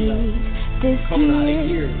meet this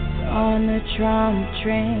year on the Trump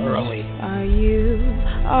train. Are you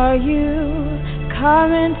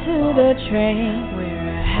coming to the train? Wear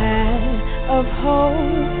a hat of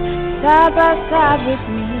hope, side by side with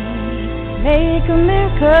me. Make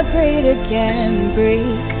America great again.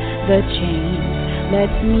 Break the chains.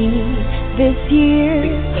 Let's meet this year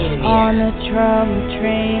on the Trump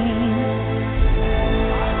train.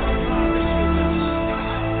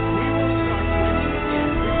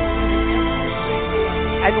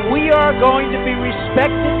 And we are going to be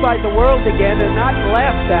respected by the world again and not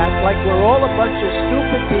laughed at like we're all a bunch of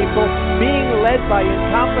stupid people being led by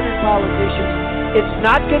incompetent politicians. It's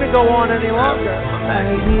not going to go on any longer.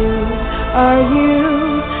 Are you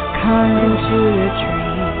coming to the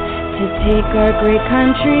train to take our great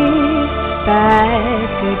country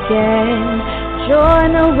back again?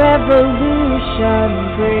 Join a revolution,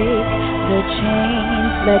 break the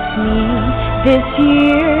chains. Let's meet this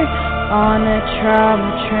year on a Trump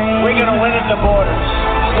train. We're going to win at the borders.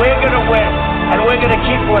 We're going to win, and we're going to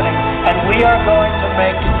keep winning. And we are going to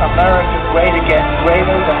make America great again,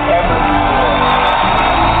 greater than ever before.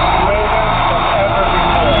 Greater than ever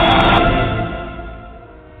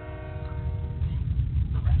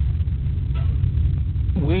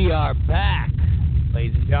before. We are back,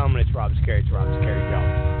 ladies and gentlemen. It's Rob Zicari. It's the Rob Zicari Show.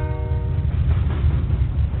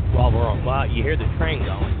 Well, you hear the train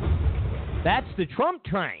going. That's the Trump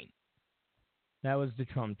train. That was the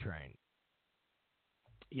Trump train.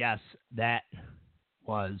 Yes, that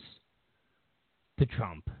was the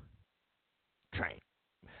Trump train.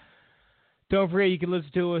 Don't forget, you can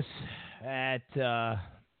listen to us at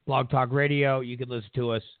Blog Talk Radio. You can listen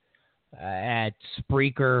to us at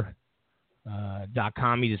Spreaker.com.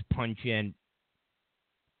 You just punch in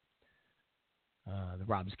The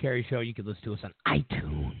Rob Zicari Show. You can listen to us on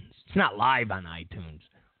iTunes. It's not live on iTunes.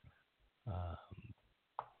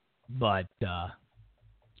 But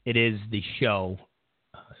it is the show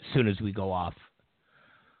as soon as we go off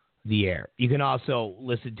the air. You can also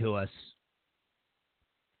listen to us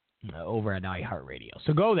over at iHeartRadio.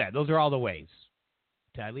 So go there. Those are all the ways.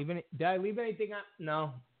 Did I leave anything out?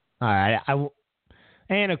 No. All right.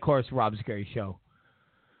 And, of course,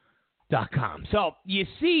 RobZicariShow.com. So you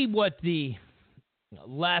see what the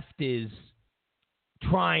left is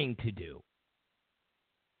trying to do.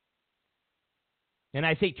 And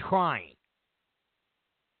I say trying.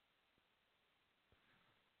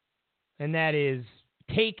 And that is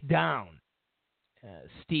take down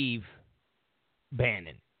Steve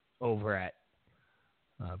Bannon over at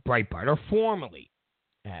Breitbart, or formerly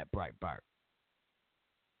at Breitbart.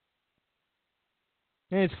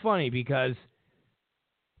 And it's funny because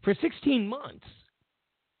for 16 months,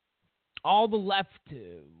 all the left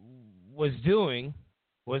was doing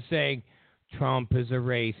was saying Trump is a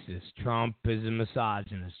racist, Trump is a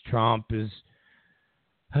misogynist, Trump is,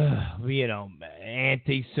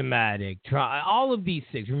 anti-Semitic, all of these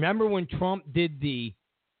things. Remember when Trump did the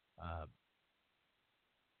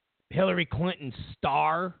Hillary Clinton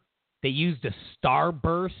star? They used a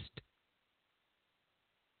starburst,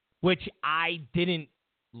 which I didn't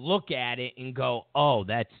look at it and go, oh,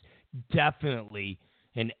 that's definitely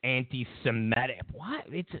an anti-Semitic. What?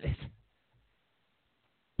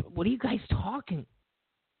 What are you guys talking?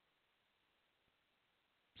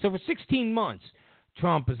 So for 16 months,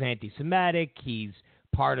 Trump is anti-Semitic. He's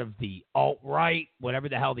part of the alt-right, whatever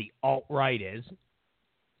the hell the alt-right is.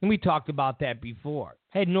 And we talked about that before.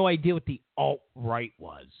 I had no idea what the alt-right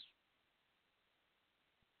was.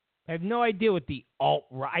 I have no idea what the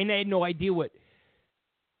alt-right... I had no idea what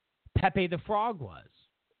Pepe the Frog was.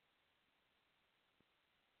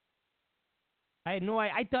 I had no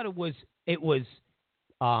idea. I thought it was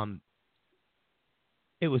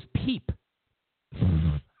Peep.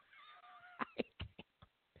 I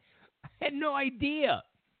had no idea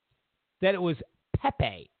that it was Pepe.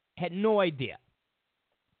 I had no idea.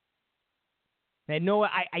 I had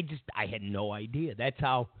no idea. That's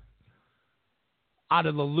how out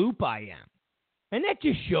of the loop I am. And that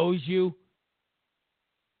just shows you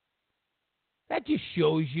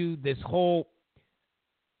this whole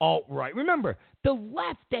alt-right. Remember, the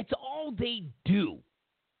left, that's all they do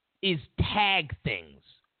is tag things.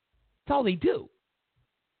 That's all they do.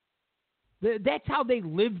 That's how they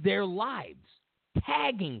live their lives,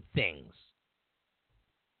 tagging things.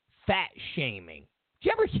 Fat shaming. Did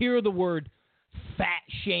you ever hear the word fat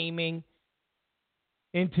shaming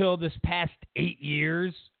until this past 8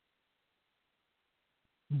 years?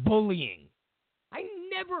 Bullying. I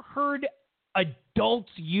never heard adults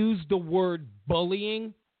use the word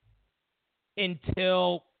bullying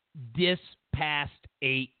until this past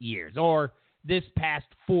 8 years or this past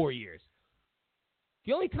 4 years.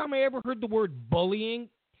 The only time I ever heard the word bullying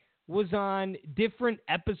was on different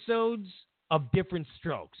episodes of Different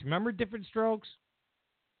Strokes. Remember Different Strokes?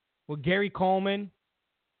 With Gary Coleman?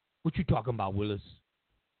 What you talking about, Willis?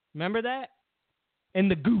 Remember that? And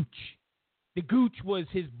the Gooch. The Gooch was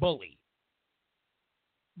his bully.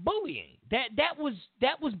 Bullying. That was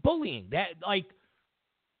bullying. That, like,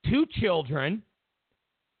 two children,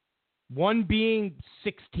 one being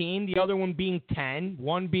 16, the other one being 10,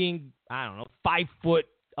 one being,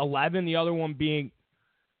 5'11", the other one being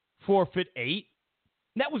 4'8".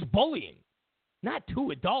 That was bullying, not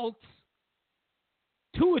two adults.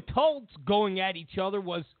 Two adults going at each other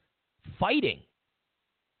was fighting.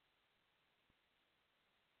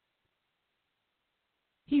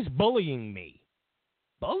 He's bullying me.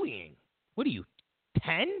 Bullying? What are you,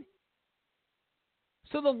 10?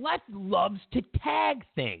 So the left loves to tag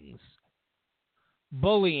things.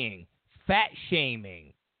 Bullying, fat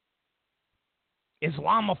shaming,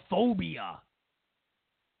 Islamophobia,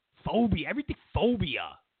 phobia, everything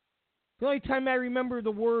phobia. The only time I remember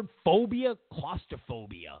the word phobia,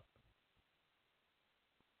 claustrophobia.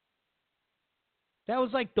 That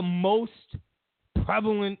was like the most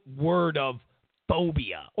prevalent word of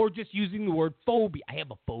phobia, or just using the word phobia. I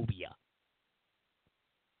have a phobia.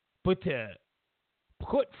 But to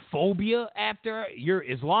put phobia after your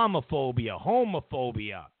Islamophobia,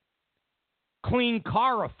 homophobia, clean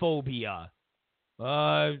carophobia,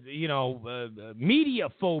 media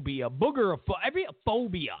phobia, every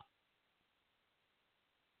phobia.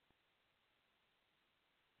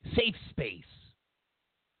 Safe space.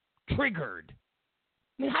 Triggered.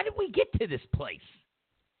 I mean, how did we get to this place?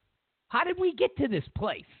 How did we get to this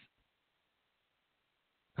place?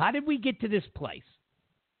 How did we get to this place?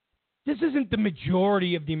 This isn't the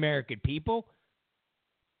majority of the American people.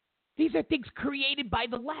 These are things created by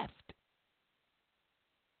the left.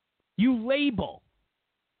 You label.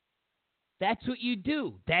 That's what you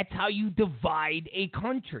do. That's how you divide a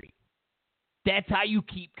country. That's how you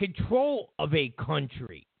keep control of a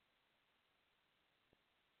country.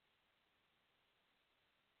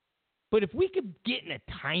 But if we could get in a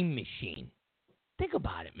time machine, think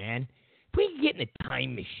about it, man. If we could get in a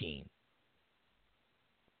time machine,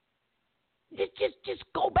 just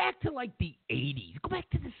go back to like the 80s. Go back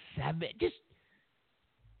to the 70s. Just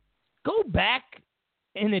go back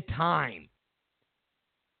in a time.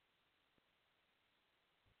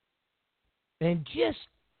 And just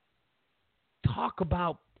talk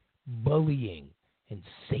about bullying and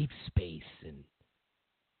safe space and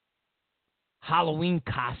Halloween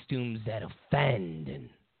costumes that offend and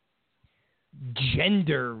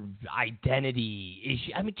gender identity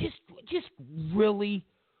issue. I mean, just really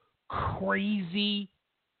crazy,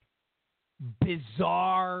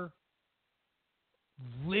 bizarre,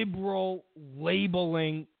 liberal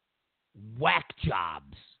labeling whack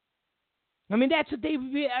jobs. I mean, that's what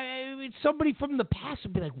somebody from the past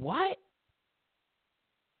would be like, what?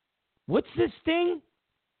 What's this thing?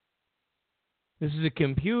 This is a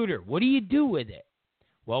computer. What do you do with it?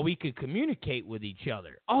 Well, we could communicate with each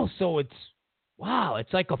other. Oh, so it's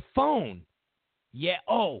like a phone. Yeah,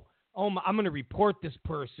 I'm going to report this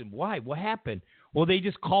person. Why? What happened? Well, they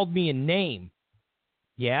just called me a name.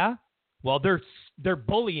 Yeah? Well, they're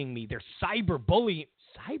bullying me. They're cyberbullying.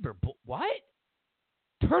 What?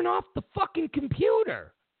 Turn off the fucking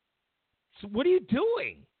computer. So what are you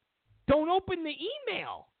doing? Don't open the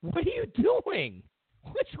email. What are you doing?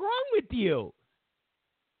 What's wrong with you?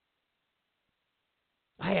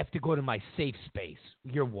 I have to go to my safe space.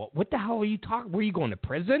 You're what? What the hell are you talking? Were you going to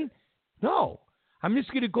prison? No. I'm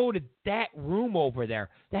just going to go to that room over there.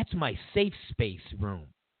 That's my safe space room.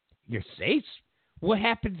 You're safe? What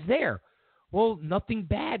happens there? Well, nothing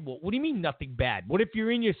bad. Well, what do you mean nothing bad? What if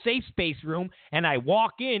you're in your safe space room and I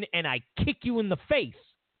walk in and I kick you in the face?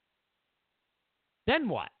 Then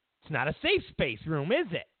what? It's not a safe space room, is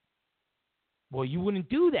it? Well, you wouldn't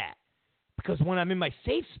do that because when I'm in my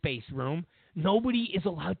safe space room, nobody is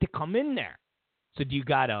allowed to come in there. So do you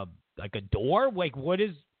got a door? Like what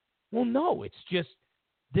is? Well, no, it's just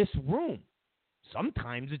this room.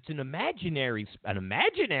 Sometimes it's an imaginary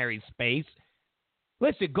space.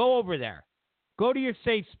 Listen, go over there. Go to your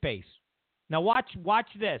safe space. Now watch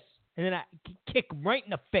this. And then I kick him right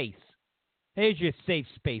in the face. There's your safe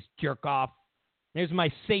space, jerk off. There's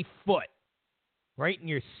my safe foot. Right in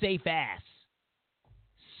your safe ass.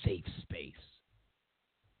 Safe space.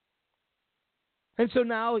 And so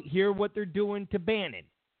now hear what they're doing to Bannon.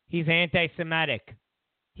 He's anti-Semitic.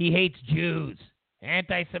 He hates Jews.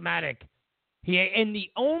 Anti-Semitic. And the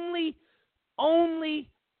only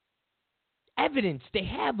evidence they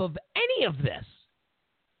have of any of this,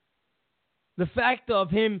 the fact of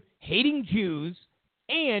him hating Jews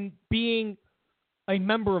and being a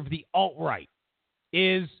member of the alt-right,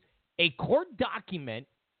 is a court document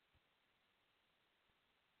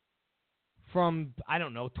from,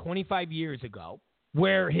 25 years ago,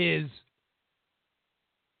 where his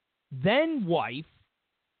then wife,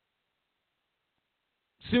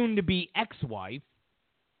 soon to be ex-wife,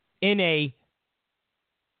 in a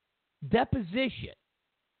deposition,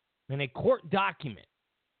 in a court document,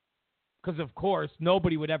 because of course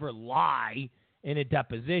nobody would ever lie in a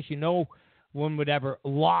deposition. No one would ever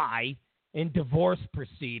lie in divorce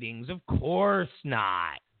proceedings. Of course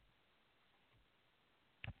not.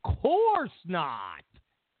 Of course not.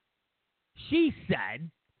 She said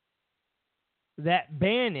that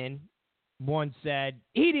Bannon once said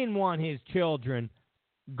he didn't want his children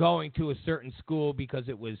going to a certain school because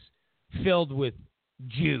it was filled with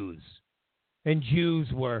Jews. And Jews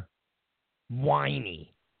were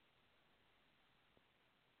whiny.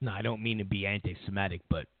 No, I don't mean to be anti-Semitic,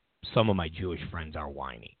 but some of my Jewish friends are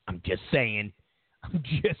whiny. I'm just saying.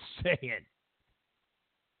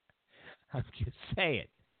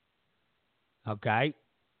 Okay?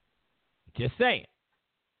 Just saying.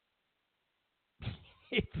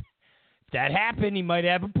 If that happened, he might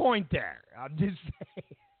have a point there. I'm just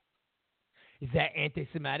saying. Is that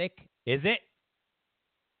anti-Semitic? Is it?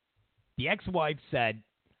 The ex-wife said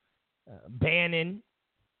Bannon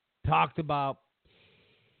talked about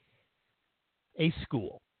a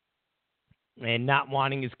school and not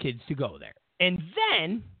wanting his kids to go there. And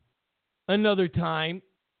then, another time,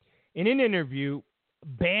 in an interview,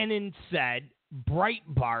 Bannon said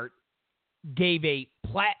Breitbart gave a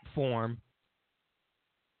platform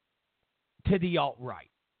to the alt-right.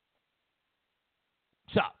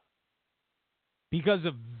 So, because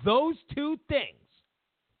of those two things,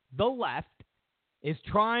 the left is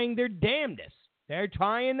trying their damnedest. They're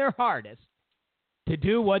trying their hardest to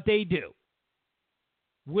do what they do,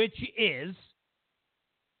 which is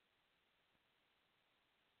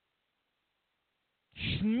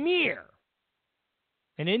smear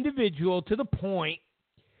an individual to the point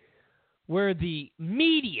where the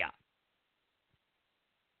media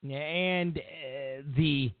and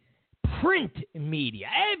the print media,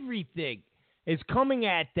 everything is coming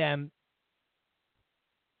at them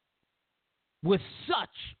with such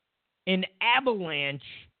an avalanche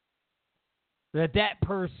that that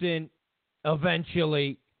person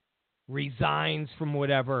eventually resigns from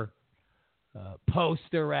whatever post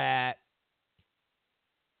they're at.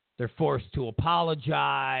 They're forced to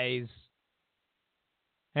apologize.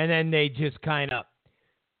 And then they just kind of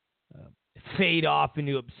fade off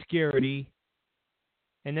into obscurity.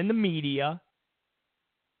 And then the media.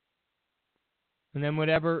 And then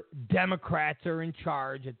whatever Democrats are in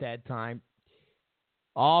charge at that time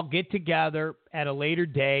all get together at a later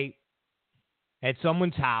date at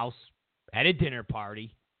someone's house at a dinner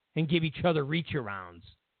party and give each other reach-arounds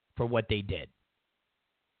for what they did.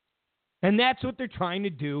 And that's what they're trying to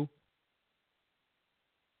do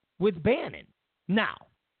with Bannon. Now,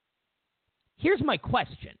 here's my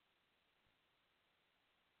question.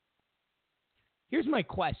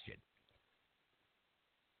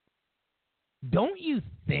 Don't you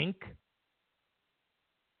think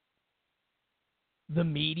the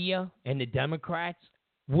media and the Democrats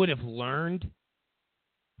would have learned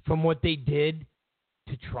from what they did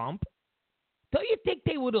to Trump? Don't you think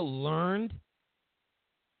they would have learned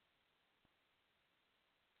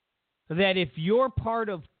that if you're part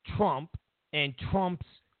of Trump and Trump's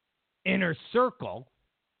inner circle,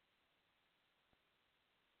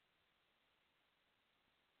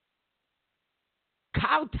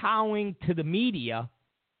 kowtowing to the media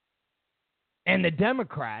and the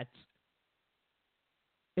Democrats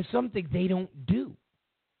is something they don't do?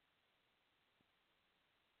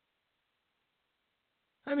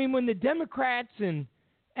 I mean, when the Democrats and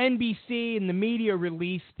NBC and the media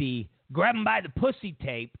released the grab 'em by the pussy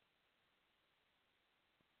tape,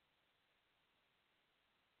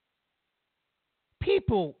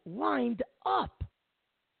 people lined up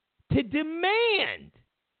to demand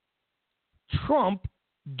Trump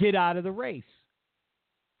get out of the race.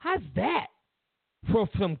 How's that for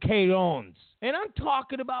some K-Loans? And I'm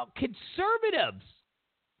talking about conservatives.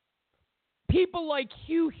 People like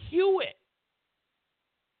Hugh Hewitt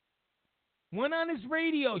went on his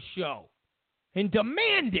radio show and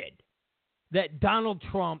demanded that Donald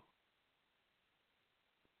Trump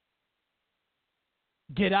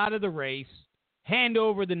get out of the race, hand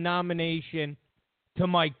over the nomination to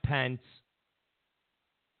Mike Pence.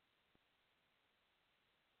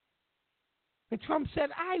 And Trump said,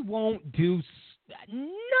 I won't do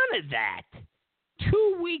none of that.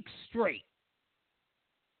 2 weeks straight.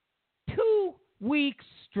 2 weeks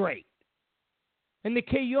straight. And the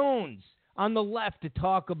Cayones on the left to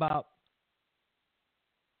talk about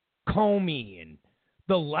Comey and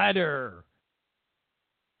the letter,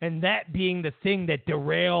 and that being the thing that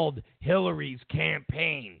derailed Hillary's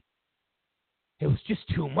campaign. It was just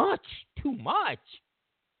too much. Too much.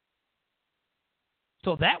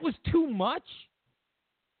 So that was too much.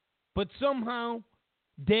 But somehow,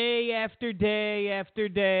 day after day after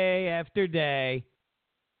day after day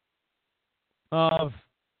of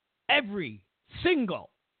every single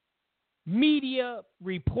media,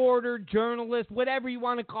 reporter, journalist, whatever you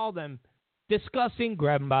want to call them, discussing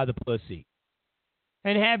grab 'em by the pussy.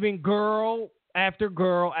 And having girl after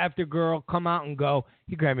girl after girl come out and go,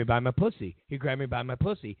 he grabbed me by my pussy. He grabbed me by my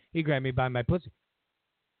pussy. He grabbed me by my pussy.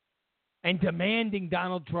 And demanding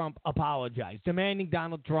Donald Trump apologize. Demanding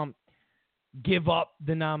Donald Trump give up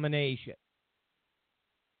the nomination.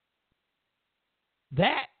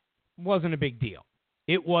 That wasn't a big deal.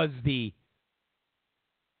 It was the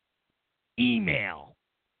email.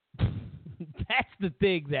 That's the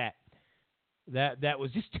thing that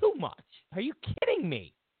was just too much. Are you kidding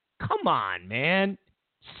me? Come on, man.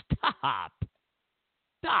 Stop.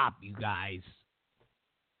 Stop, you guys.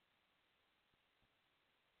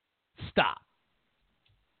 Stop.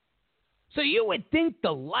 So you would think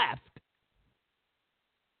the left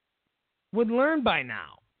would learn by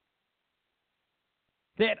now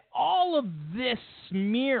that all of this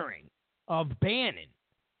smearing of Bannon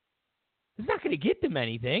is not going to get them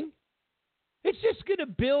anything. It's just going to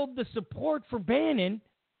build the support for Bannon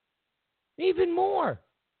even more.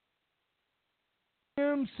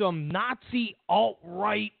 Some Nazi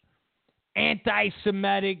alt-right,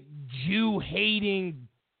 anti-Semitic, Jew-hating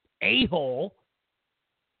a-hole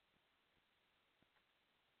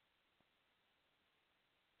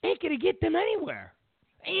ain't going to get them anywhere.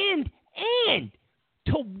 And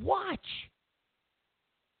to watch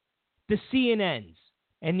the CNNs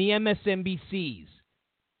and the MSNBCs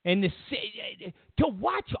and to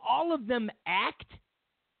watch all of them act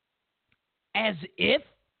as if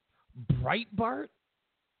Breitbart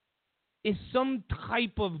is some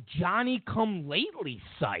type of Johnny-come-lately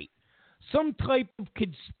site, some type of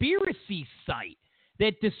conspiracy site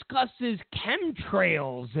that discusses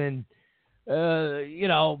chemtrails and,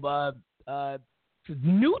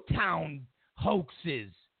 Newtown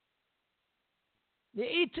hoaxes.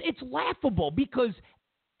 It's laughable because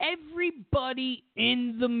everybody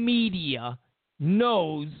in the media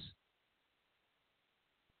knows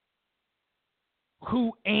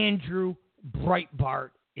who Andrew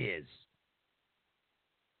Breitbart is.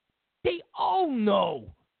 They all know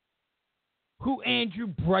who Andrew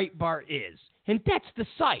Breitbart is. And that's the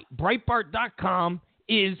site. Breitbart.com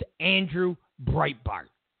is Andrew Breitbart.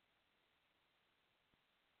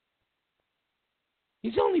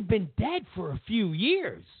 He's only been dead for a few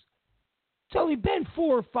years. It's only been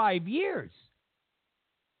 4 or 5 years.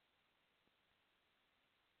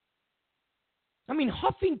 I mean,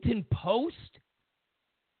 Huffington Post,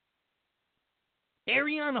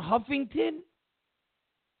 Arianna Huffington,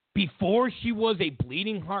 before she was a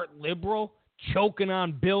bleeding heart liberal, choking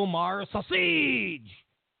on Bill Maher, sausage,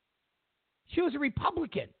 she was a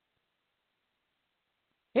Republican.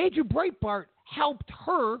 Andrew Breitbart helped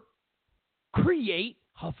her create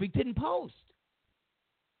Huffington Post.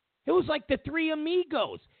 It was like the three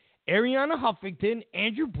amigos, Arianna Huffington,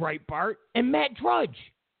 Andrew Breitbart, and Matt Drudge.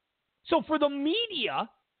 So for the media,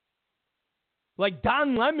 like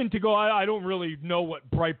Don Lemon to go, I don't really know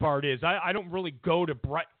what Breitbart is. I don't really go to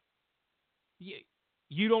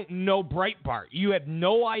You don't know Breitbart. You have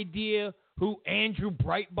no idea who Andrew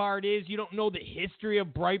Breitbart is. You don't know the history of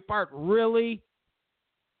Breitbart. Really?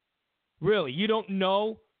 Really? You don't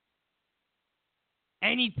know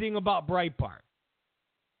anything about Breitbart?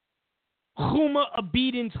 Huma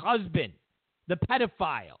Abedin's husband, the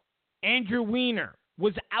pedophile, Andrew Weiner,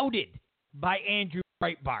 was outed by Andrew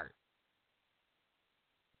Breitbart.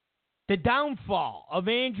 The downfall of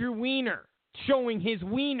Andrew Weiner, showing his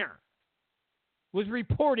wiener, was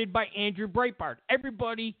reported by Andrew Breitbart.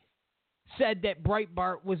 Everybody said that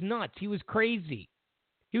Breitbart was nuts. He was crazy.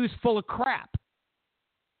 He was full of crap.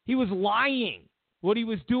 He was lying. What he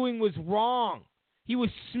was doing was wrong. He was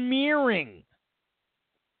smearing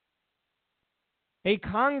a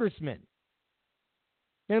congressman.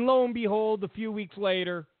 And lo and behold, a few weeks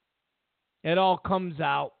later, it all comes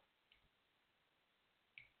out.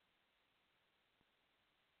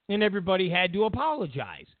 And everybody had to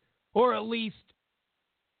apologize. Or at least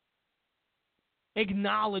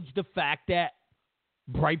acknowledge the fact that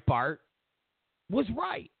Breitbart was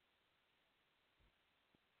right.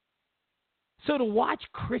 So to watch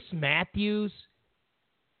Chris Matthews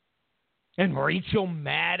and Rachel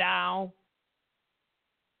Maddow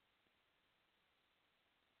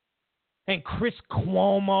and Chris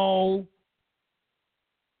Cuomo,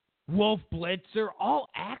 Wolf Blitzer, all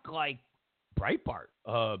act like Breitbart.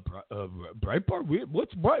 Breitbart?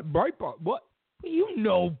 What's Breitbart? What? You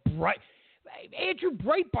know, Andrew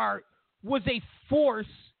Breitbart was a force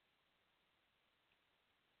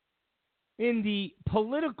in the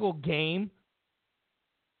political game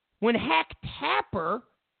when Hack Tapper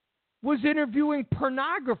was interviewing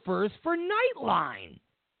pornographers for Nightline.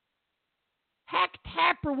 Hack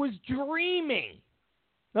Tapper was dreaming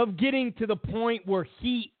of getting to the point where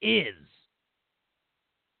he is.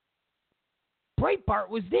 Breitbart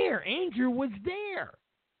was there. Andrew was there.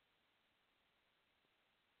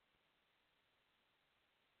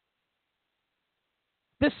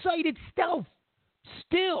 The site itself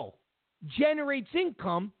still generates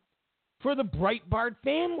income for the Breitbart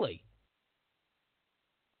family.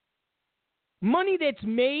 Money that's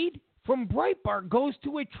made from Breitbart goes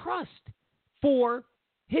to a trust for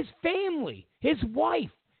his family, his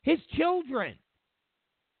wife, his children.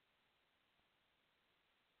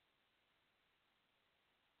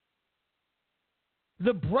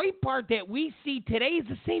 The Breitbart that we see today is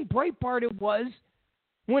the same Breitbart it was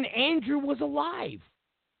when Andrew was alive.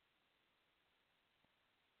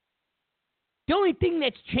 The only thing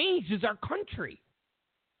that's changed is our country.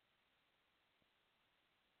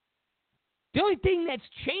 The only thing that's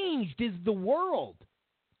changed is the world.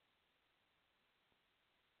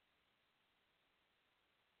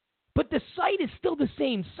 But the site is still the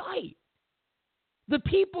same site. The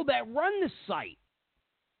people that run the site,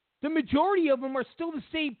 the majority of them are still the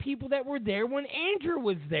same people that were there when Andrew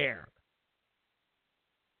was there.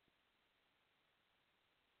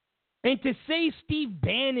 And to say Steve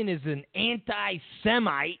Bannon is an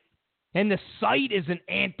anti-Semite and the site is an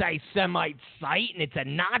anti-Semite site and it's a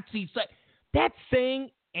Nazi site, that's saying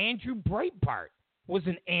Andrew Breitbart was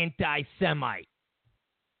an anti-Semite.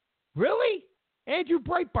 Really? Andrew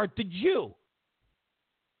Breitbart, the Jew,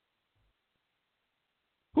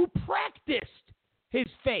 who practiced his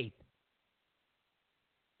faith,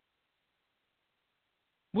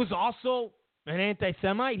 was also an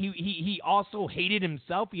anti-Semite. He also hated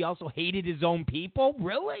himself. He also hated his own people.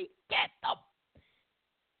 Really? Get the...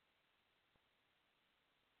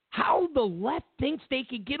 How the left thinks they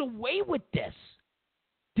could get away with this.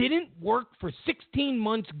 Didn't work for 16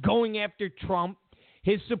 months going after Trump,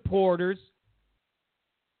 his supporters.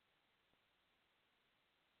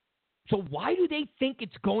 So why do they think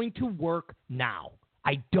it's going to work now?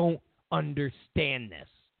 I don't understand this.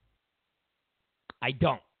 I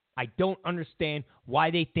don't understand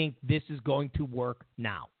why they think this is going to work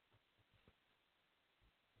now.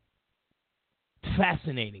 It's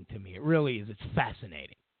fascinating to me. It really is. It's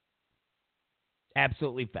fascinating.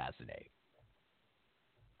 Absolutely fascinating.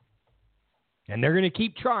 And they're going to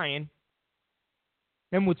keep trying.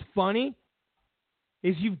 And what's funny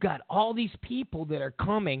is you've got all these people that are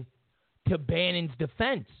coming to Bannon's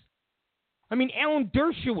defense. I mean, Alan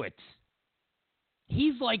Dershowitz,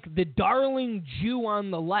 he's like the darling Jew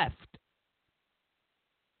on the left.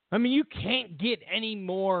 I mean, you can't get any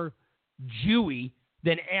more Jewy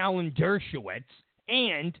than Alan Dershowitz,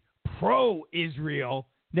 and pro-Israel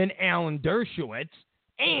than Alan Dershowitz,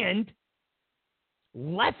 and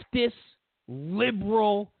leftist,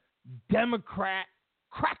 liberal, Democrat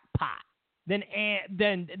crackpot than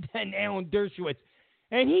Alan Dershowitz.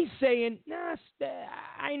 And he's saying, nah,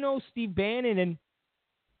 I know Steve Bannon, and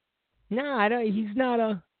he's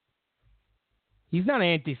not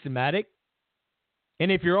anti-Semitic.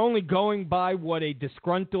 And if you're only going by what a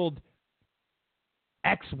disgruntled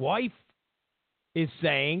ex-wife is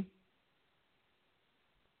saying,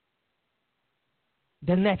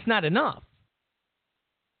 then that's not enough.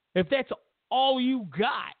 If that's all you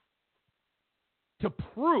got to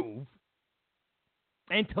prove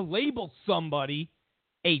and to label somebody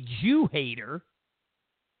a Jew hater,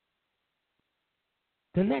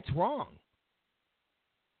 then that's wrong.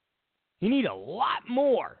 You need a lot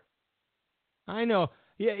more. I know.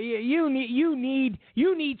 Yeah, you need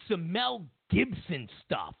some Mel Gibson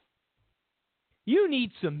stuff. You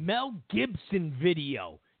need some Mel Gibson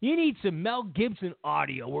video. You need some Mel Gibson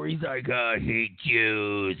audio where he's like, I hate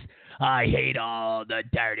Jews. I hate all the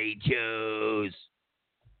dirty Jews.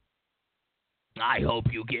 I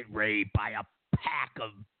hope you get raped by a pack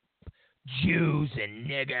of Jews and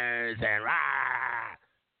niggers and rah.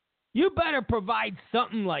 You better provide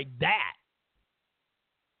something like that.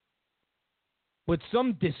 With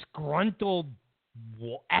some disgruntled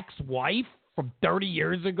ex-wife from 30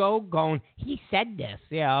 years ago going, he said this.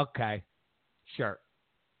 Yeah, okay. Sure.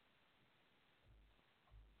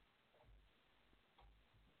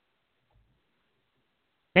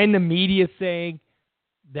 And the media saying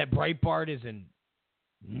that Breitbart is a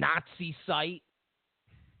Nazi site.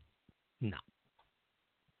 No.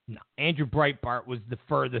 Andrew Breitbart was the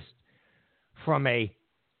furthest from a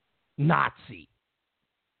Nazi.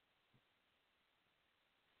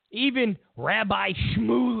 Even Rabbi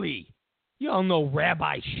Shmuley. You all know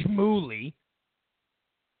Rabbi Shmuley.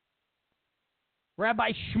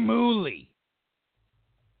 Rabbi Shmuley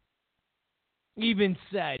even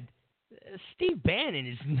said, Steve Bannon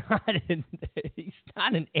is he's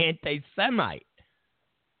not an anti-Semite.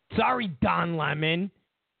 Sorry, Don Lemon.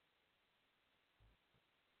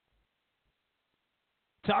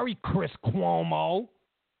 Sorry, Chris Cuomo.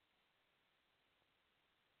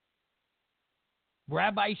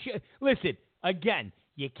 Listen, again,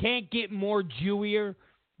 you can't get more Jewier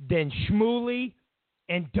than Shmuley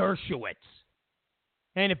and Dershowitz.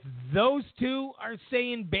 And if those two are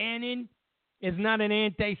saying Bannon is not an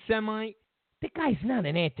anti-Semite, the guy's not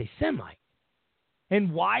an anti-Semite.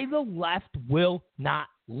 And why the left will not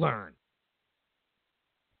learn.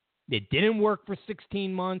 It didn't work for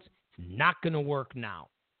 16 months. It's not going to work now.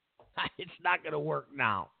 It's not going to work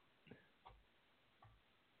now.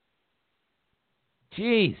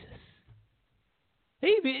 Jesus.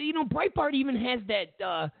 Hey, Breitbart even has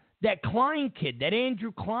that Klein kid, that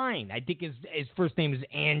Andrew Klein. I think his first name is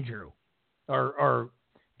Andrew. Or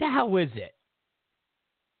the hell is it?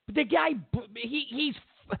 But the guy,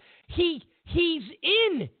 he's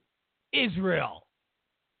in Israel.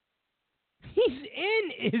 He's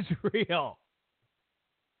in Israel.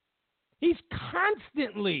 He's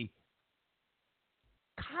constantly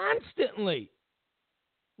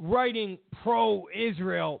writing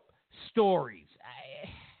pro-Israel stories.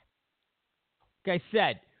 like I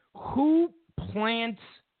said, who plants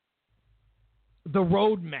the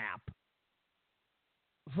roadmap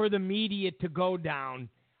for the media to go down?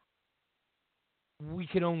 We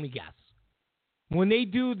can only guess. When they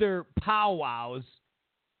do their powwows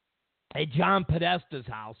at John Podesta's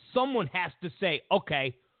house, someone has to say,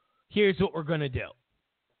 okay, here's what we're going to do.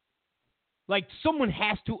 Like, someone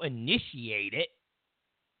has to initiate it.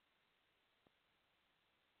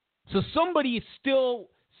 So somebody is still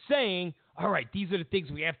saying, all right, these are the things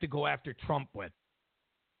we have to go after Trump with.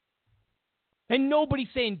 And nobody's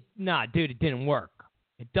saying, nah, dude, it didn't work.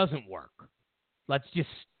 It doesn't work. Let's just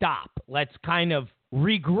stop. Let's kind of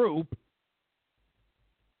regroup.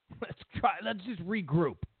 Let's just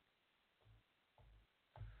regroup.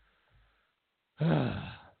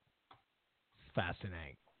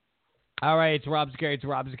 Fascinating. All right, it's Rob Zicari. It's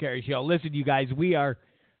Rob Zicari Show. Listen, you guys, we are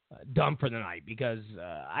done for the night because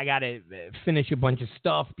I got to finish a bunch of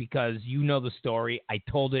stuff because you know the story. I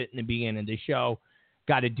told it in the beginning of the show.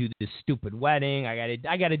 Got to do this stupid wedding. I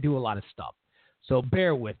got to do a lot of stuff. So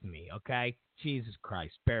bear with me, okay? Jesus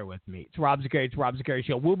Christ, bear with me. It's Rob Zicari. It's Rob Zicari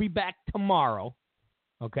Show. We'll be back tomorrow,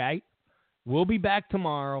 okay? We'll be back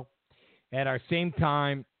tomorrow at our same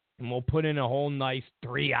time, and we'll put in a whole nice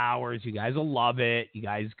 3 hours. You guys will love it. You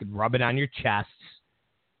guys could rub it on your chests,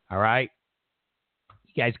 all right?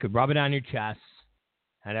 You guys could rub it on your chests,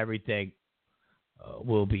 and everything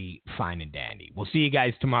will be fine and dandy. We'll see you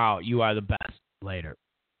guys tomorrow. You are the best. Later.